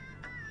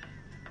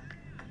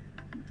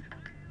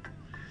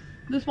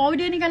 Loose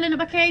powder ni kalau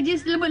nak pakai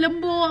just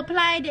lembut-lembut,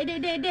 apply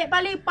dab.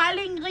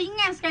 Paling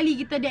ringan sekali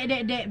kita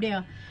dab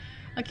dia.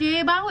 Okay,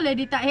 barulah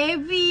dia tak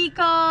heavy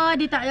ke,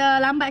 dia tak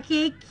lambat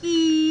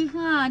keki.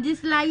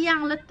 Just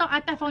layang letak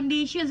atas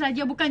foundation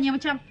saja, bukannya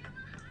macam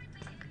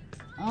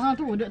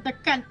tu duk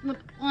tekan.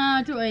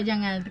 Tu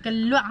jangan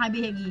tekan luak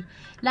habis lagi.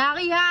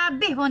 Lari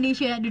habis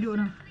foundation nak duduk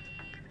tu.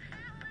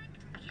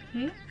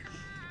 Okay.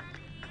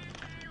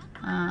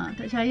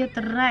 Tak percaya,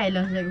 try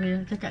lah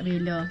cakap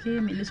Bella.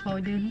 Okay, ambil loose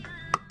powder ni.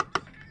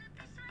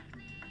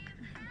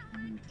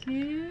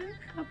 Okay,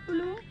 apa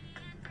lu?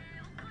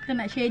 Kita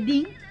nak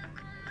shading.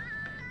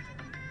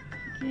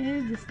 Okay,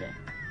 just that.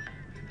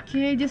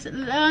 Okay, just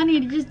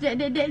ni, just that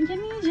macam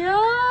ni je.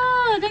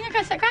 Jangan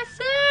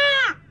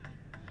kasak-kasak.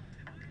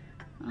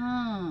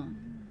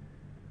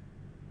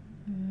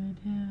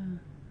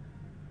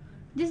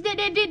 Just that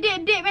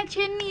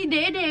macam ni.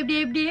 Dab.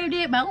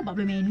 Baru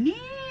 40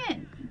 minit.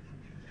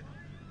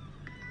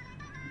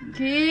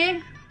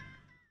 Okay.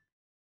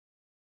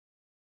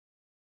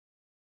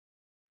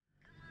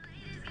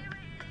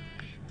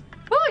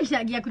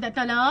 Sekejap lagi aku tak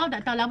tahu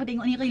lah. Apa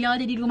tengok ni Rila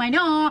jadi di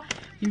mana.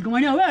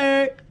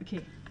 Weh.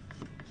 Okay.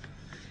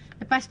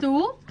 Lepas tu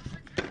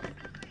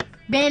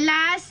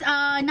Bellaz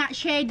nak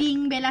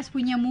shading Bellaz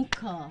punya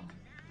muka.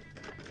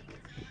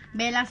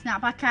 Bellaz nak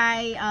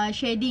pakai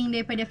shading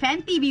daripada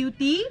Fenty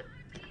Beauty.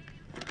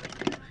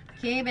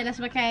 Okay,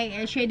 Bellaz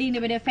pakai shading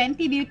daripada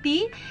Fenty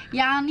Beauty.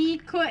 Yang ni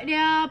kod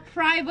dia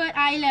Private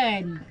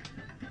Island.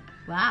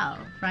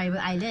 Wow, Private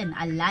Island,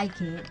 I like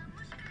it.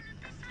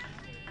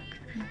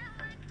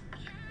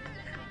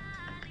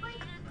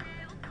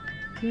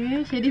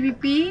 Okay, shading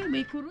pipi,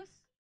 baik kurus.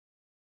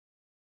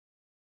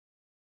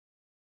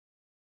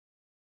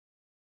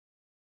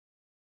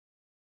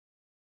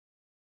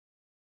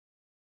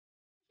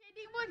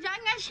 Shading pun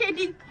jangan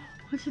shading.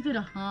 Macam tu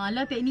dah.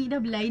 Lah teknik dah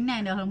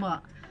berlainan dah,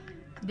 nampak.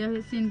 Dah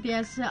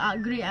sentiasa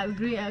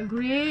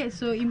upgrade.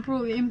 So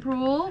improve.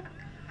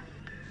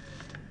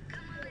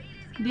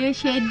 Dia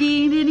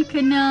shading dia ni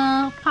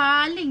kena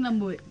paling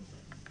lembut.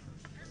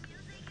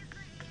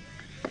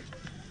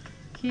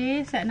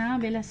 Okay,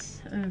 satna Bellaz.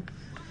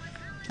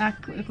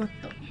 Takut dia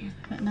kotak.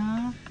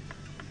 Satna.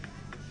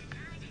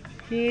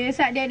 Okay,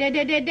 sat dek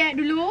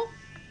dulu.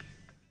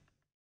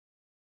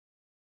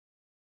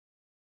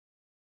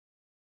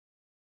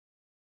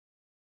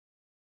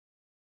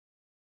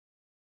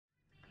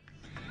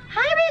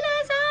 Hai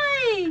Bellaz,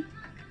 hai.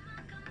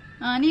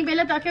 Ni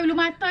Bella tak pakai bulu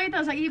mata ni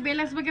tak. Sekali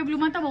Bellaz pakai bulu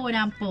mata baru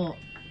nampak.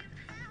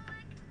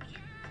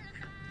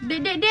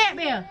 Dek,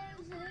 Bel.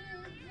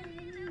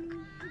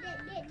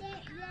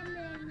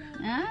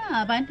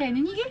 Pantai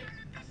ni ke?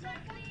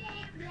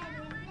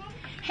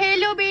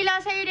 Hello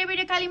Bella, saya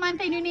daripada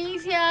Kalimantan,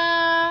 Indonesia.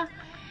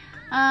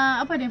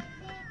 Apa dia?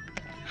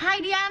 Hai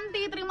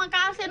Dianti, terima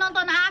kasih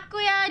nonton aku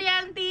ya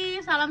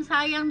Dianti. Salam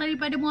sayang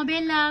daripada MUA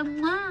Bellaz.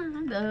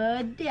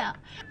 Bedak.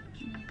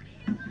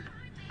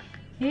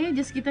 Okay,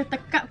 just kita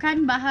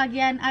tekapkan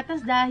bahagian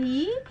atas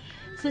dahi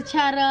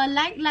secara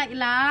light.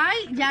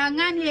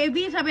 Jangan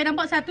heavy sampai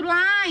nampak satu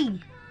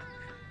line.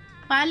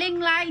 Paling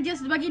light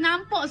just bagi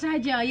nampak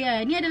sahaja.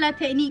 Ya, ni adalah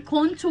teknik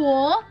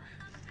contour.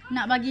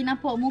 Nak bagi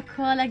nampak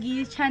muka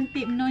lagi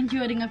cantik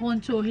menonjol dengan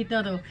contour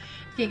kita tu.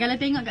 Okay, kalau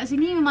tengok kat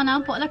sini memang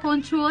nampaklah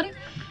contour.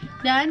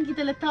 Dan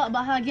kita letak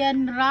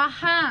bahagian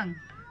rahang.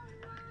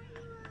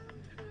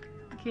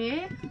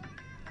 Okay.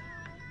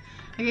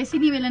 Okay,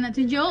 sini Bella nak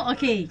tunjuk.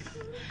 Okay.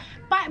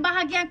 Part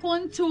bahagian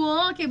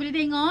contour, okay, boleh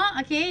tengok.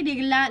 Okay, dia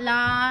gelap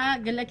lah.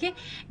 Okay.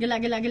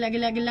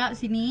 Gelap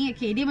sini.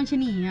 Okay, dia macam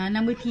ni.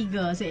 Nombor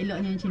 3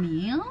 seeloknya macam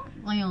ni.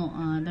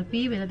 Tapi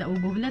Bella tak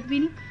ubah pula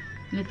tapi ni.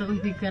 Bella terus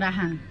pergi ke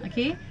rahang.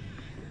 Okay.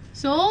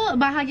 So,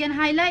 bahagian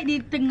highlight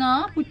di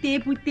tengah, putih.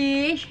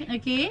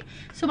 Okay.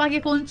 So,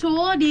 bahagian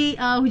contour di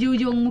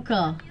hujung-hujung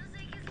muka.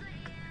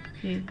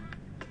 Okay.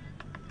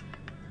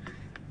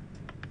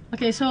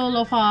 Okay, so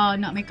Lofa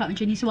nak make up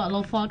macam ni sebab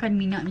Lofa kan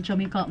minat macam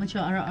make up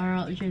macam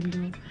arak-arak macam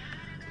tu.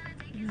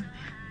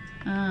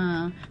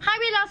 Hai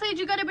Bella, saya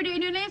juga daripada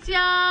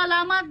Indonesia.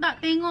 Lama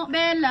tak tengok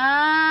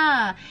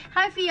Bella.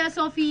 Hai Fia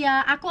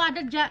Sofia,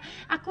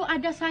 aku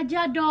ada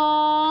saja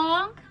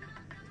dong.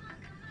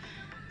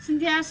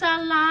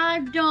 Sentiasa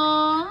live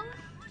dong.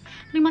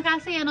 Terima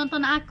kasih yang nonton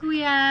aku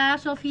ya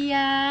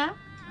Sofia.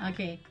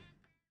 Okay.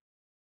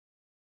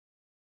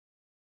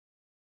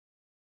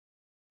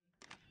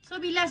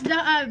 So Bellaz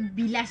dah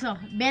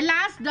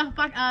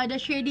dah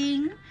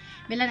shading.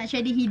 Bella nak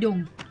shading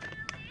hidung.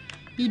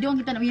 Hidung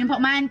kita nak bagi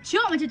nampak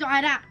mancuk macam tu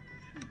Arab.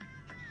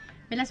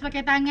 Bellaz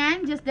pakai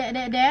tangan, just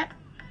dab.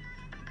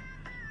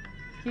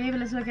 Okay,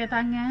 Bellaz pakai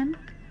tangan.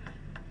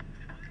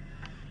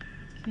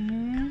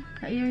 Okay,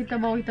 tak payah kita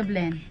bawa kita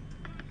blend.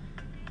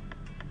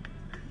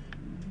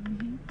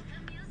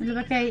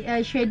 Bella pakai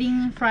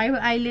shading Private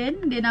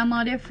Island. Dia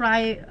nama dia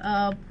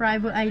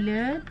Private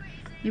Island.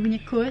 Dia punya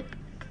code.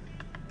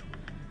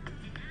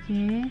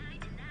 Okay.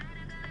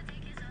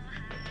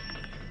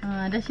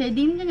 Dah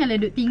shading, janganlah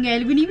duduk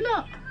tinggal lagu ni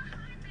pula.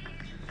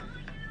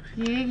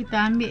 Okay, kita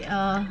ambil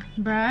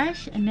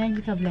brush and then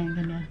kita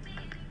blendkan dia.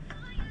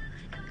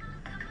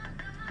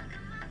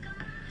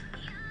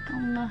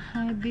 Allah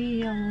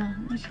habi, Allah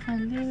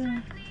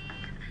mashallah.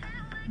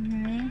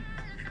 Okay.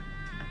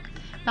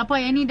 Tak apa,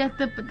 yang ni dah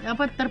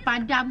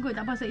terpadam kot.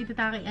 Tak apa, kita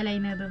tarik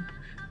eyeliner tu.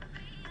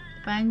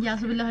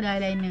 Panjang sebelah dah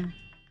eyeliner.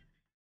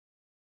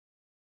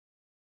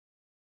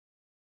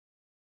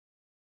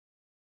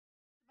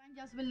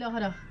 Sebelah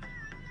dah.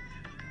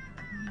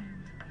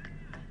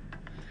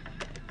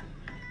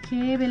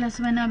 Okay, Bellaz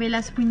mana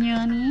Bellaz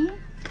punya ni.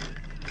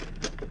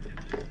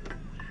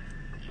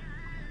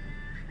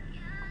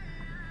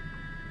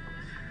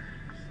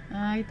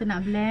 Kita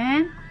nak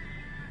blend.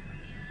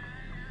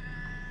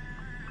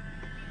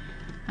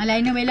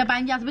 Eyeliner Bella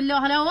panjang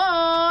sebelah dah,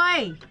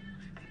 woi.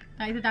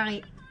 Kita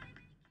tarik.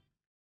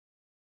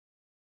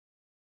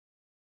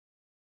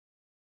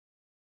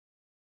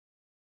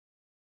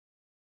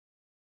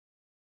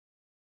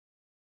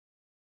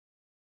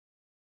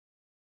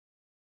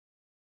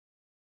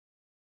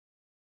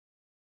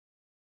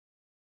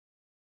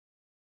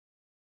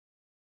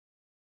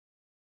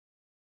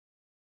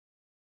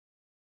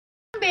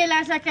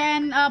 Bellaz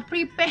akan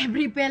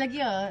prepare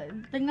lagi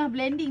tengah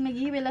blending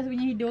lagi Bellaz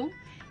punya hidung.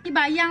 Ni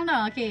bayang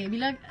dah. Okay,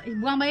 bila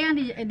buang bayang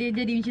dia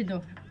jadi macam tu.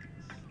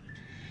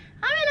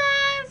 Hai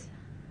Bellaz.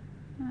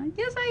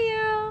 Ya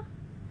saya.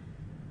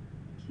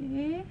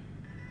 Okay.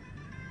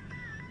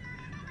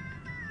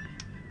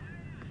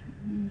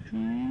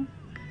 Okay.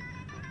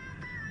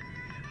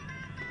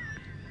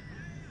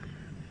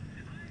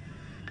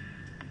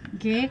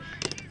 Okay.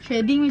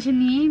 Shading macam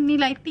ni. Ni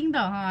lighting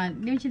tau.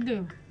 Dia macam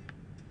tu.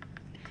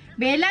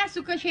 Bellaz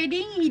suka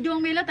shading,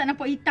 hidung Bella tak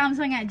nampak hitam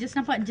sangat. Just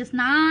nampak just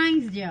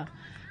nice je.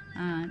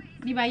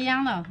 Ni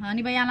bayang tau. Ni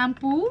bayang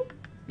lampu.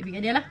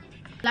 Dia dia lah.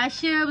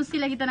 Blusher,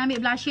 mestilah kita nak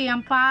ambil blusher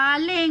yang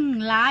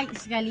paling light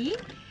sekali.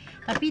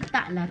 Tapi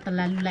taklah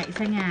terlalu light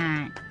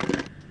sangat.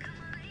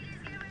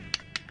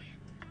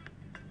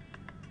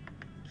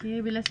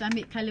 Okay, Bella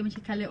ambil colour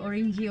macam colour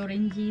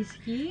orangey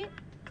sikit.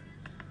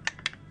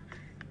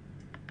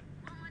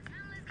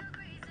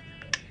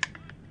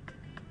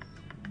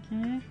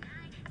 Okay.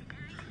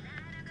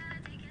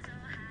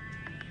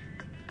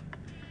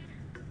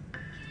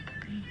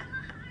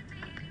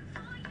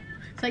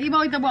 Sekali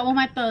baru kita buat bawah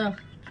mata tu.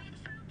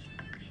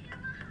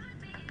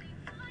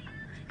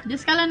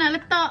 Just kalau nak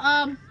letak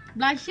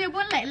blusher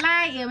pun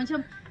light-light je.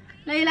 Macam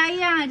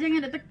layar-layar.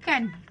 Jangan nak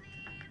tekan.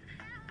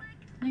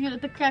 Jangan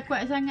nak tekan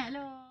kuat sangat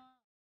lah.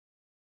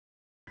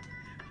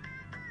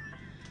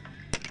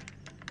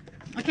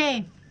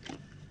 Okay.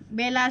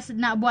 Bellaz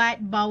nak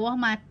buat bawah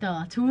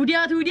mata. Tu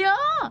dia.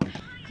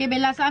 Okay,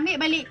 Bellaz ambil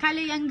balik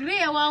colour yang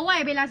grey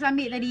awal-awal Bellaz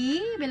ambil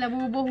tadi. Bellaz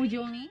bubuh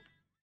hujung ni.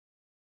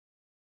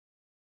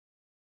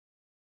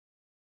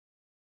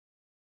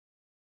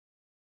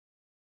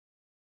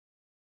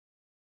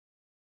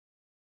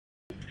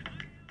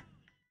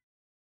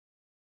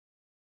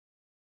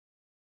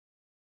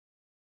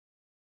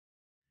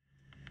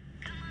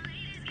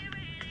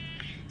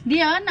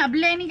 Dia nak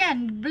blend ni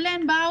kan.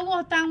 Blend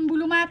bawah tang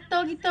bulu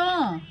mata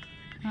kita.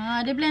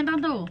 Dia blend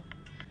tang tu.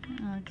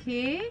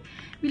 Okay.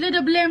 Bila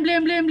dah blend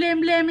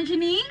macam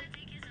ni.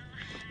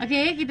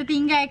 Okay, kita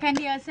tinggalkan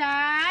dia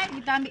aside.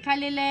 Kita ambil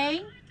colour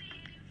lain.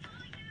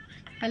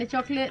 Colour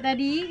coklat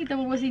tadi. Kita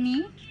bubuh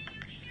sini.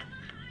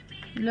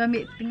 Bila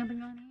ambil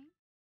tengah-tengah ni.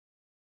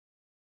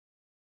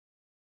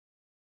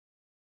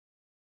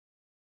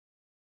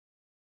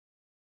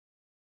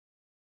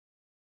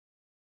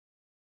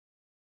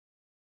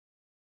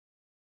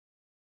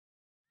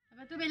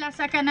 Lepas tu Bellaz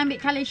akan ambil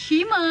colour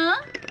shimmer.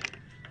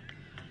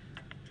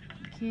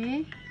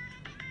 Okay.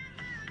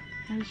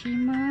 Colour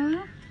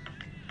shimmer.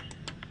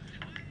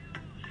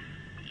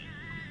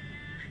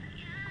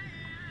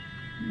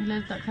 Bila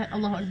letak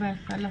Allah Akbar.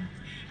 Salah.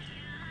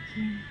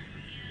 Okay.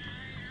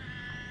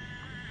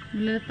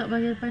 Bila letak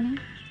bahagian depan ni.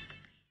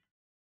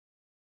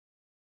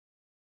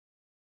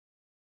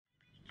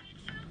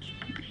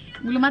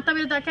 Bulu mata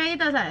bila letak kain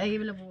tak sat lagi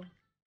bila bubuh.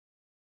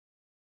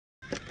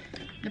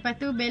 Lepas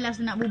tu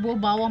Bellaz nak bubuh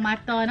bawah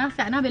mata nah.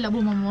 Sat nah Bellaz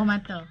bubuh bawah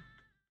mata.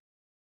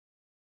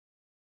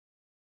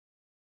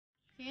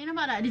 Okay,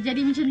 nampak tak? Dia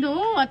jadi macam tu.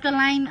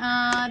 Waterline,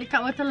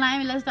 dekat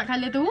waterline Bellaz letak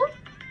colour tu.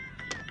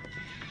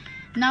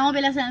 Now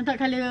Bellaz nak letak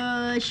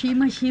colour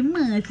shimmer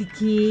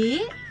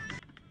sikit.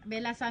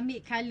 Bellaz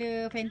ambil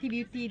colour Fenty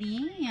Beauty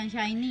ni, yang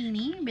shining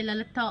ni.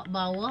 Bellaz letak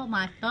bawah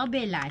mata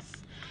Bellaz.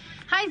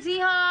 Hai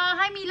Ziha,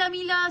 hai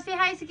Mila. Say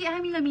hi sikit, hai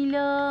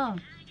Mila.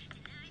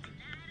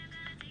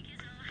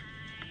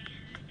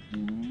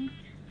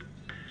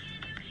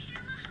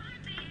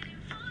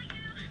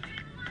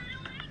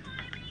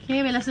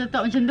 Okay, Bellaz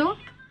letak macam tu.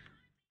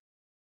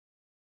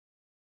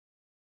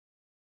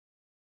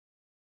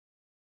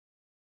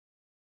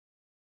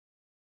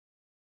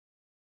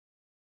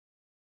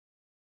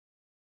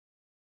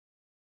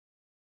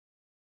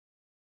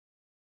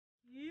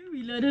 Okay,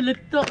 bila dah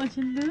letak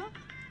macam tu.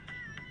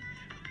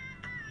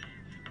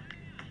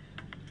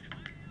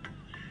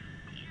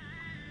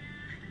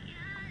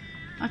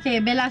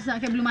 Okay, Bellaz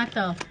nak pakai bulu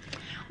mata.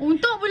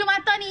 Untuk bulu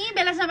mata ni,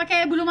 Bellaz nak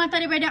pakai bulu mata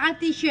daripada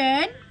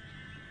Artisan.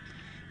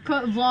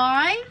 Kod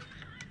Void.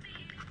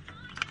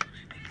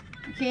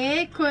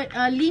 Okay, kod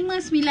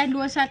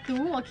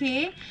 5921.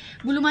 Okay,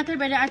 bulu mata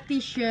daripada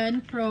Artisan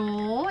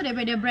Pro.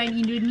 Daripada brand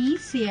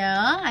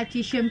Indonesia.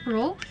 Artisan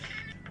Pro.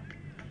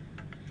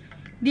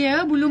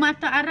 Dia bulu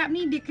mata Arab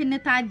ni dia kena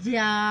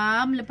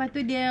tajam. Lepas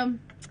tu dia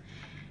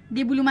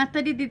bulu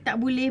mata dia tak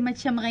boleh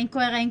macam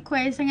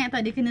rengkoi sangat tau.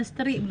 Dia kena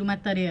straight bulu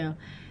mata dia.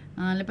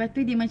 Lepas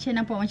tu dia macam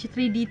nampak macam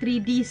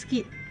 3D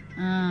sikit.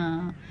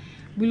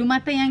 Bulu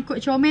mata yang kod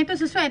comel tu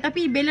sesuai.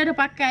 Tapi Bella dah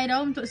pakai dah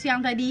untuk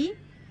siang tadi.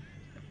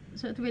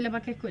 Sebab tu Bella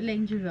pakai kod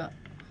lain juga.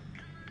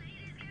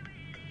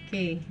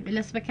 Okay,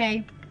 Bella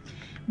pakai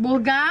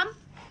bohgam.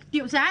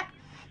 Tiup sat.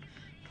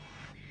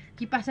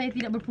 Kipas saya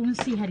tidak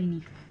berfungsi hari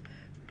ni.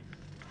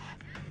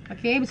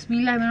 Okay,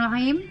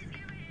 bismillahirrahmanirrahim.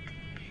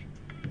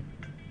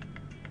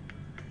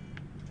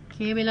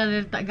 Okay, Bella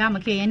dah letak gam.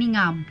 Okay, yang ni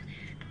ngam.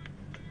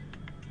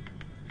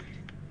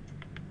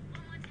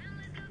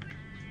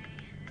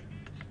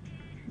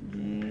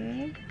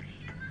 Okay.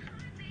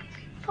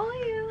 Oh,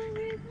 you.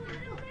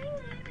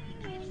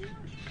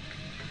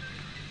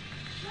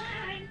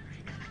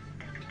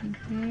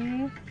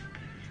 Okay.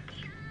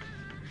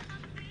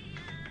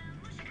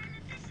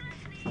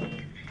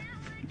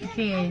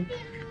 Okay.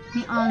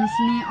 Ni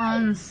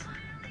ons.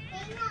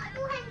 Tengok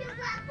Tuhan dia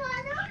buat apa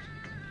tu.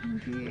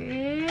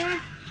 Okay.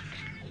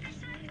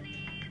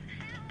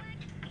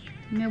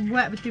 Kena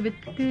buat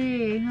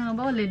betul-betul.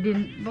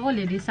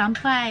 Barulah dia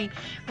sampai.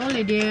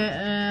 Barulah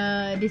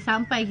dia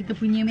sampai kita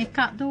punya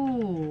makeup tu.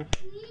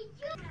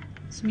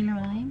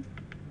 Bismillahirrahmanirrahim.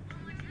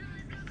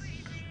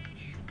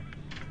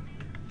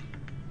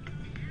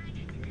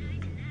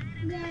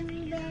 Bam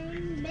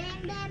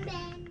bam bam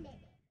bam.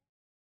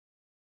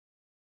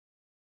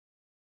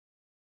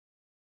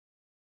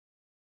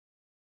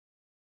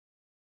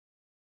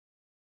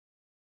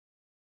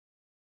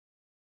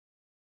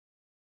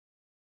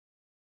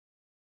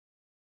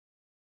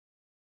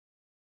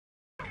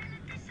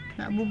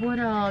 Nak bubuh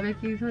dah,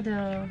 baking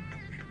soda.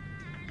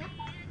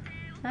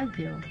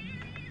 Saja.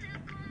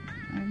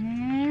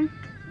 Okay.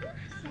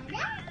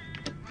 Sada.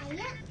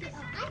 Ayat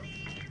POS.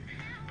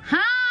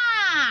 Ha!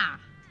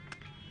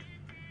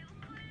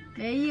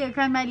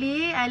 Layerkan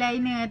balik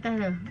eyeliner atas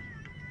tu.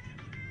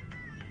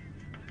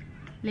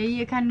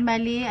 Layerkan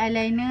balik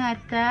eyeliner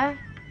atas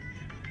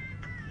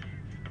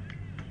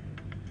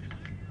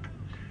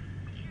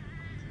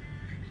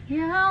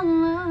Ya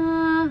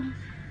Allah.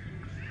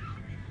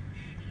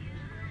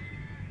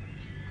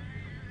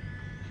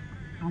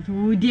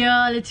 Tu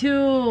dia lah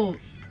tu.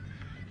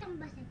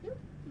 Tambah 1,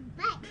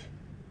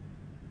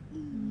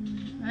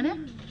 4. Ada?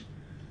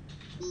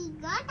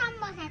 3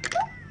 tambah 1.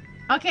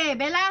 Okay,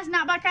 Bellaz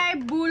nak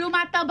pakai bulu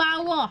mata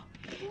bawah.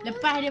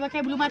 Lepas dia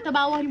pakai bulu mata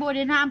bawah ni baru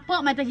dia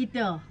nampak mata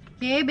kita.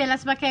 Okay,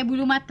 Bellaz pakai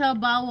bulu mata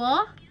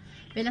bawah.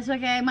 Bellaz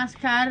pakai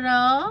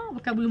maskara.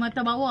 Pakai bulu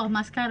mata bawah,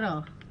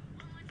 maskara.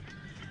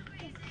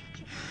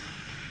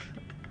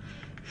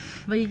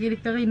 Bagi kira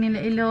kering ni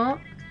elok-elok.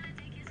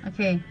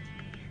 Okay.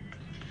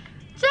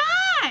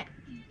 Cat!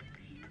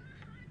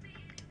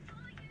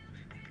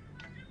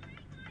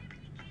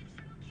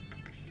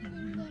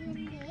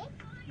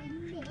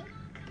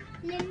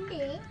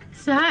 Lendek.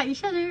 Sat,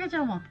 Isha jangan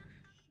kacau mah.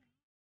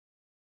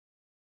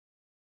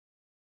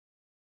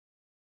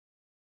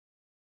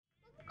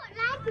 Buka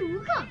lagu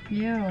ke?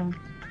 Ya.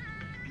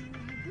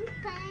 Lagu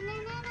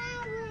banana.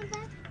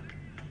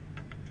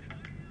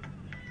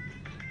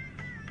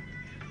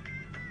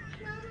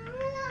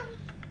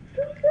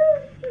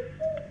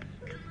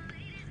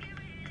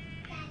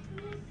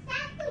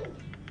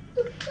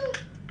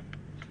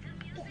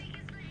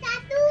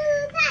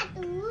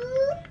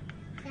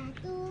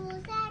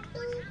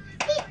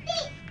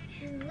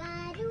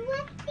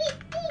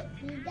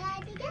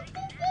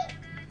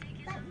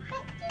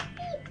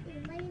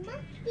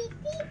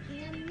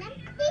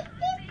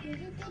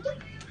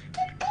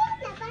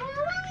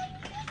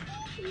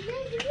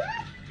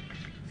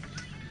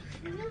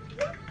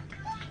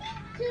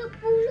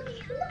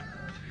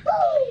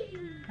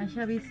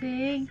 Aisyah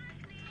bising.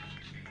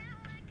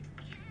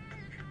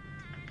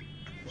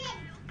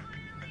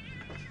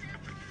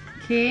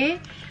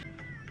 Okay.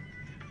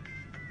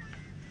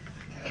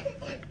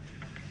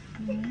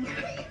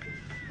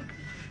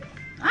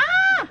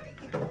 Ah!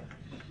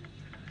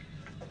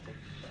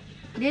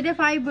 Dia ada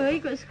fiber,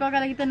 ikut skor.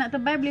 Kalau kita nak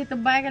tebal boleh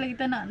tebal, kalau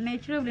kita nak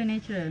natural boleh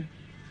natural.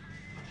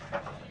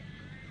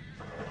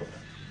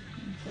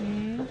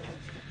 Okay.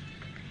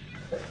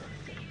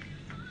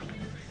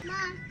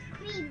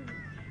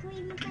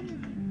 Krim macam ni.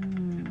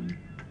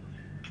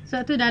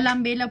 Sebab tu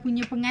dalam Bella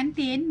punya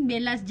pengantin,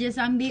 Bellaz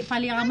just ambil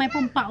paling ramai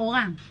pun 4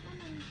 orang.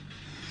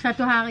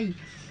 Satu hari.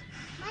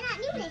 Mana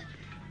ni boleh?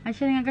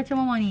 Aisyah dengan kaca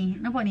mama ni.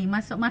 Nampak ni?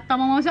 Masuk mata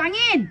mama masuk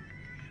angin.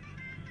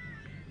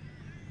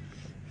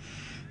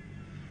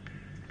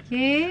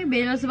 Okay.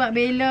 Bella sebab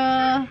Bella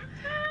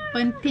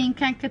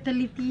pentingkan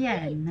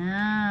ketelitian.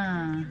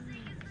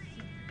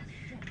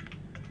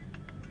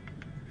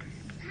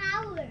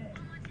 Power.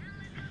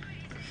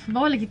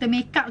 Barulah kita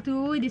make up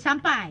tu dia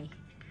sampai.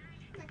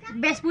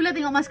 Best pula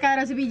tengok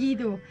maskara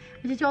CPG tu.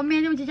 Macam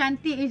comel je, macam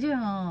cantik je.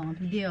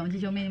 Tu dia. Macam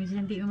comel,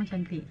 macam cantik, memang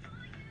cantik.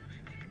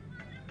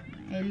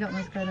 Elok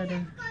maskara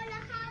dia.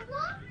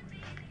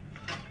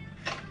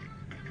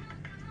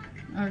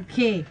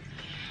 Okay.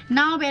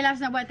 Now Bellaz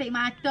nak buat tape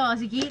mata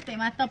sikit. Tape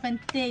mata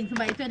penting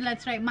sebab itu adalah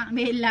trademark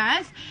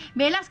Bellaz.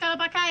 Bellaz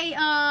kalau pakai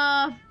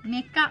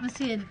makeup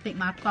mesti ada tape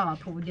mata.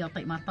 Tu dia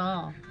tape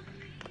mata.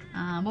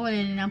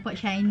 Boleh nampak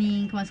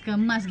shining,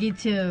 kemas-kemas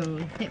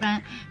gitu.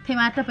 Tape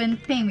mata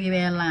penting bagi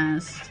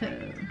Bellaz.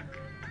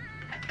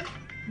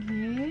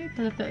 Okay,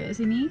 kita letak kat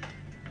sini.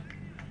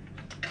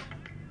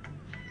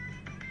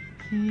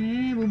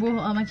 Okay,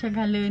 bubuh macam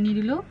colour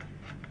ni dulu.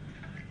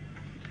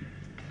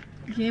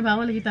 Okay,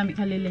 barulah kita ambil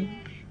colour lain.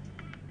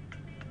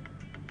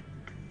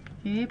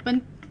 Okay,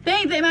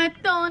 penting tape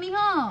mata ni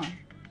ha.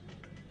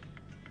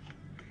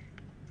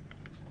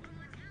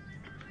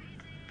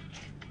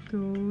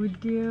 Tu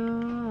dia.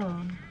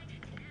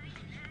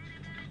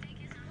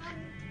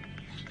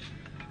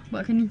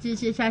 Buat kena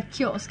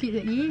cacok sikit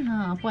lagi.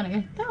 Apa nak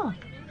kata?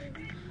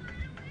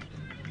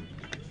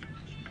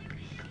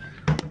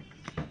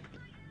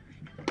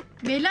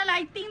 Bella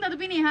lighting tak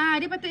tepi ni.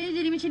 Dia patutnya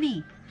jadi macam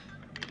ni.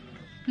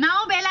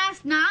 Now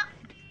Bellaz nak.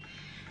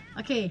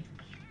 Okay.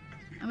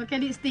 Nak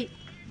pakai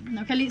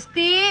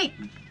lipstick.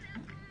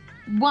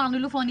 Buang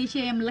dulu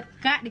foundation yang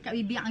melekat dekat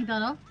bibir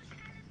kita tu.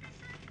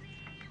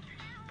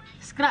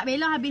 Scrub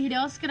Bella habis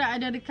dah. Scrub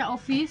ada dekat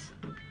office.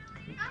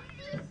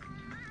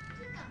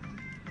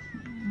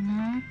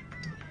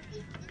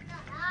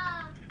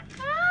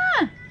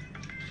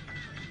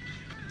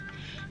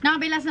 Now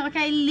Bellaz nak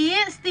pakai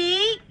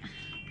lipstick.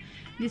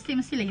 Lipstick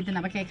mestilah kita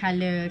nak pakai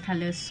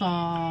color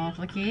soft.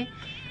 Okay.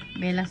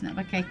 Bellaz nak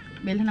pakai.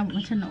 Bella nak buat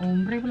macam nak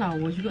ombre pun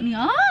lawa juga ni.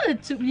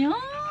 Lecupnya.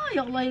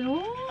 Ya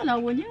Allah,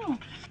 lawanya.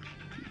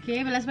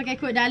 Okay, Bellaz pakai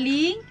coat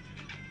darling.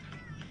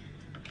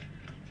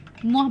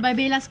 MUAH by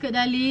Bellaz coat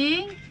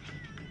darling.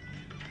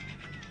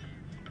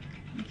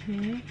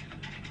 Okay.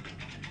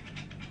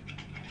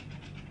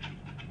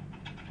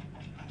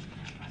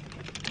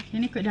 Okay,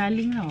 ni coat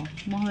darling tau.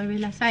 MUAH by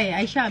Bellaz. Hai,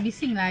 Aisyah.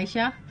 Bising lah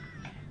Aisyah.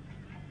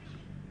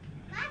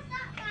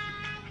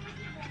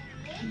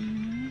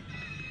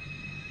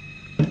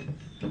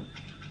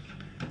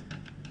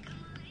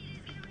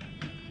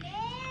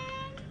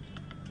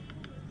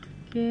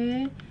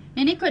 Okay.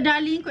 Ini coat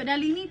darling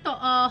ni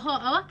top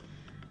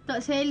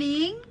top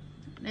selling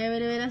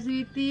daripada Bellaz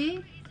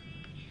Beauty.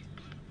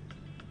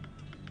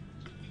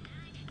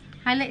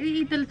 Highlight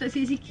ni kita letak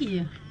sikit-sikit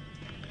je.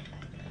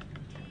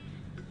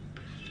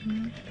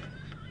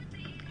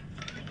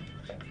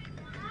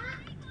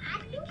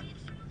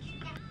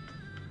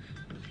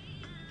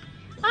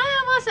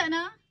 Ayah masak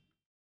nak.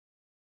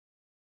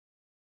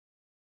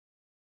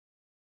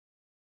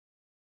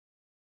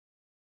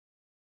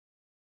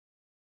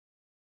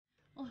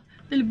 Oh,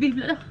 terlebih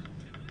pula dah.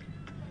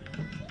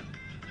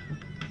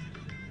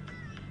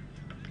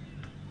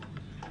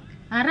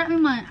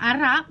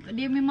 Arab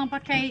dia memang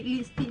pakai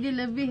lipstick dia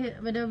lebih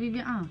daripada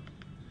Vivian ah.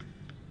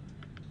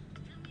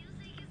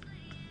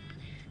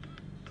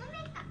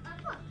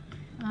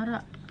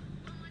 Arab.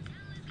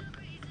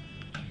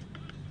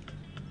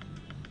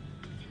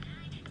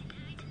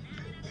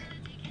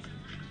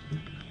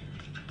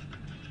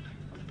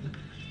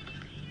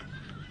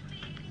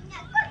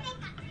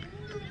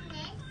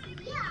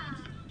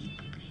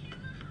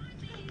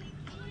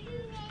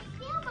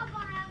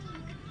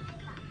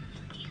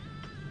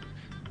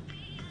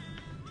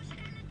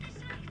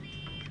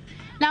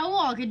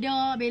 Lawa ke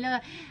dak? Bella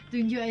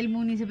tunjuk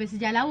ilmu ni sampai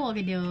sejak lawa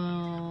ke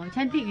dak?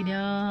 Cantik ke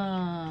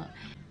dak?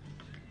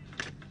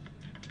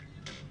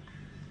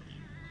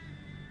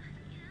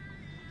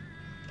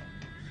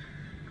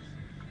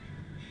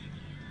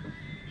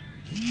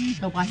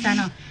 Kau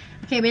perasan tak?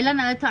 Okay, Bella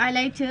nak letak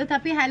highlighter.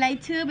 Tapi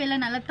highlighter Bella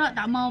nak letak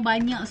tak mau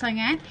banyak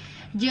sangat.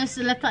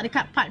 Just letak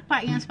dekat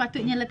part-part yang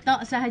sepatutnya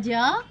letak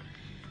sahaja.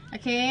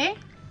 Okay.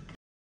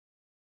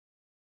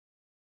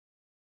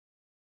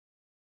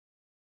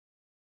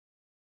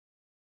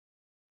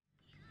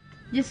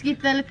 Just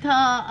kita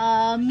letak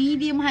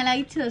medium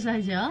highlighter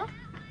sahaja.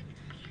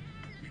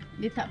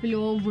 Dia tak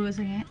perlu over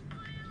sangat.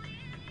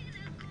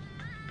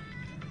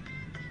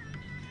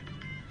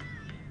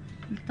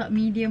 Letak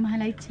medium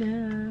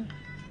highlighter.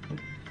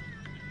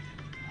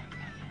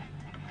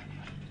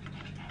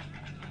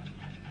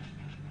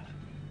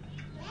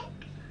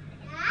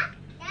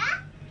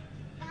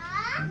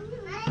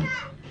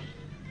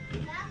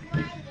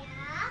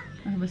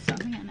 Besar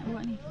sangat nak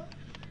buat ni.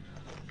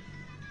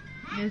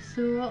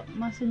 Besok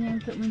masanya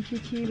untuk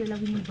mencuci Bella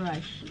punya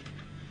brush.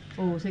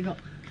 Oh, segak.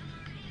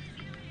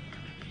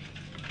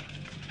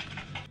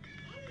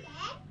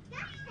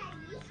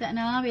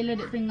 Sekejap Bella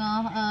duduk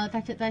tengah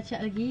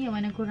touch-up lagi yang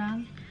mana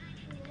kurang.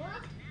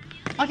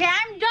 Okay,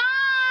 I'm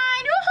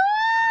done!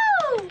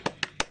 Woohoo!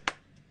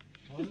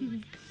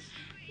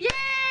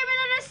 Yeay,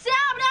 Bella dah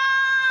siap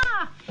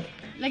dah!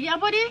 Lagi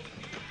apa ni?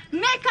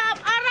 Makeup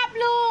Arab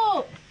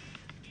look!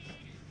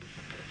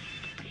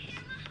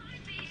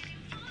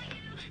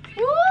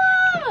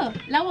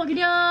 Lawa ke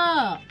dia?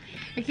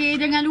 Okay,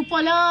 jangan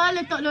lupa lah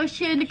letak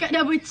lotion dekat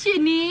double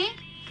chin ni.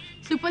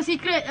 Super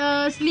secret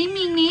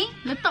slimming ni.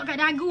 Letak kat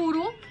dagu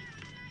tu.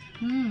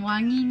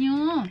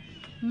 Wanginya.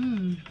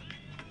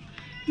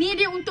 Ni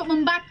dia untuk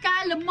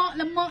membakar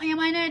lemak-lemak yang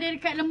mana ada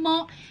dekat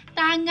lemak.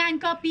 Tangan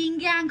kau,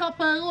 pinggang kau,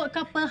 perut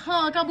kau,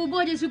 peha kau,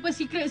 bubuh je super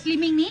secret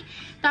slimming ni.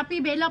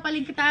 Tapi Bella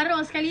paling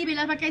ketara sekali.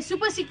 Bella pakai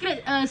super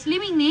secret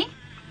slimming ni.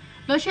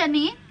 Lotion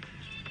ni.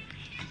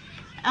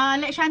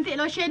 Shanteq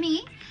lotion ni.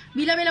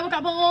 Bila Bella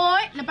buka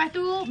perut, lepas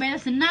tu Bella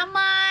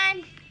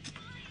senaman.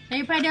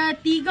 Daripada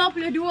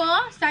 32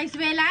 saiz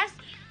Bellaz,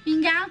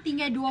 pinggang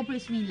tinggal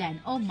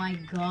 29. Oh my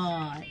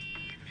god.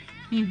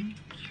 Ni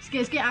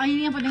sikit-sikit hari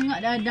ni apa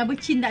tengok dah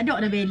bercin tak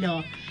ada dah Bella.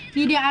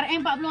 Ni dia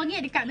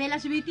RM40 dekat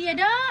Bellaz Beauty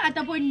ada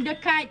ataupun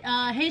dekat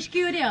HQ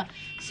dia.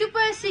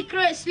 Super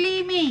Secret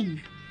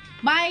Slimming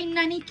by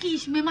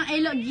Nanyqish. Memang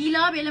elok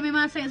gila. Bella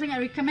memang sangat-sangat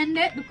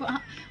recommended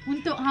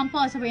untuk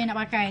hampa siapa yang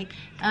nak pakai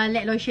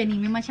lab lotion ni.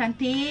 Memang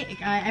cantik,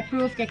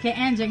 approve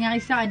KKN. Jangan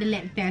risau ada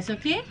lab test,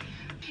 okay?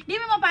 Dia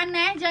memang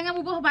panas, jangan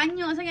bubuh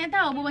banyak sangat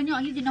tau. Bubuh banyak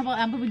lagi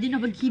jenis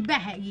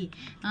berkibah lagi.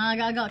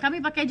 Agak-agak kami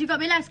pakai juga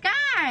Bellaz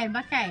kan?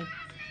 Pakai.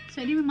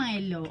 So dia memang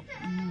elok.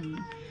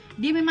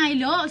 Dia memang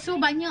elok. So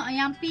banyak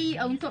yang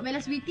untuk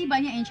Bellaz Beauty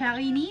banyak yang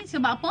cari ni.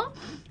 Sebab apa?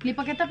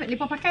 Lepas kata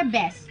lepas pakai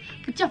best.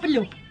 Pecah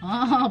peluh.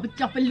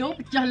 Pecah peluh,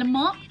 pecah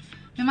lemak.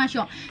 Memang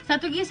syok.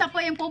 Satu lagi siapa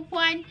yang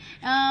perempuan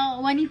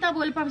wanita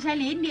baru lepas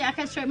bersalin, dia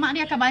akan straight mark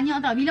dia akan banyak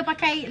tau. Bila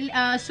pakai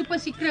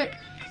super secret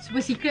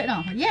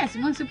tau. Yes,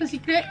 memang super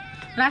secret.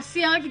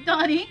 Rahsia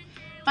kita ni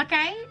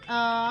pakai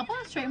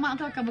straight mark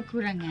tu akan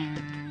berkurangan.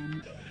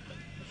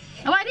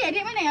 Awak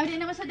adik mana ya? Adik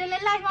nak masuk dalam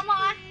live mama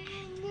ah.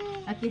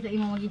 Okey, tak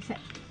mama bagi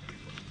set.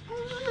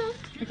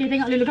 Okey,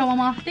 tengok lulukan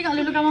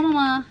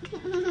mama.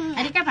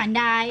 Adik kan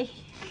pandai.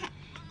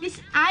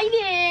 This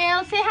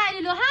Ideal. Say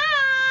hi dulu.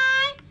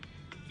 Hi.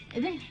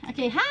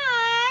 Okay,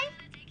 hi.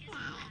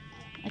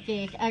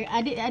 Okay,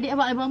 adik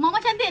abang mama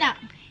cantik tak?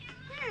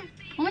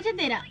 Mama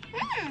cantik tak?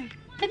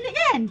 Cantik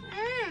kan?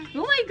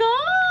 Oh my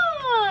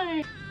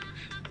god.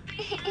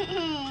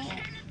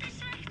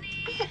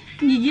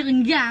 Gigi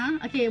renggang.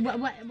 Okay,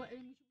 buat.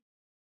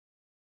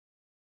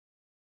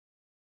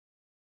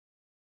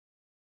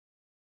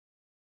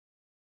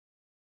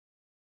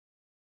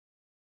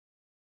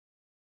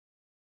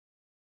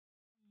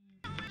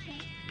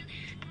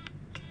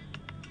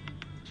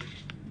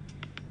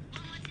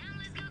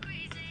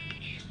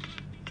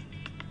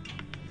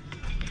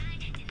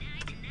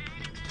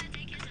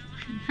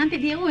 Nanti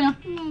dia pun lah.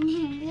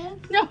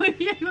 Nah.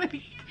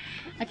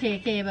 Okay,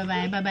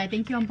 bye-bye. Bye-bye.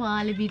 Thank you,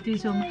 Ampah. Love you too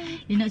so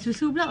much. Dia nak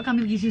susu pula.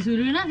 Kami pergi susu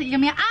dulu lah.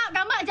 Kami up,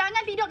 gambar.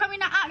 Jangan tidur kami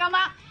nak up,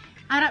 gambar.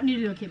 Harap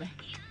ni dulu. Okay, bye.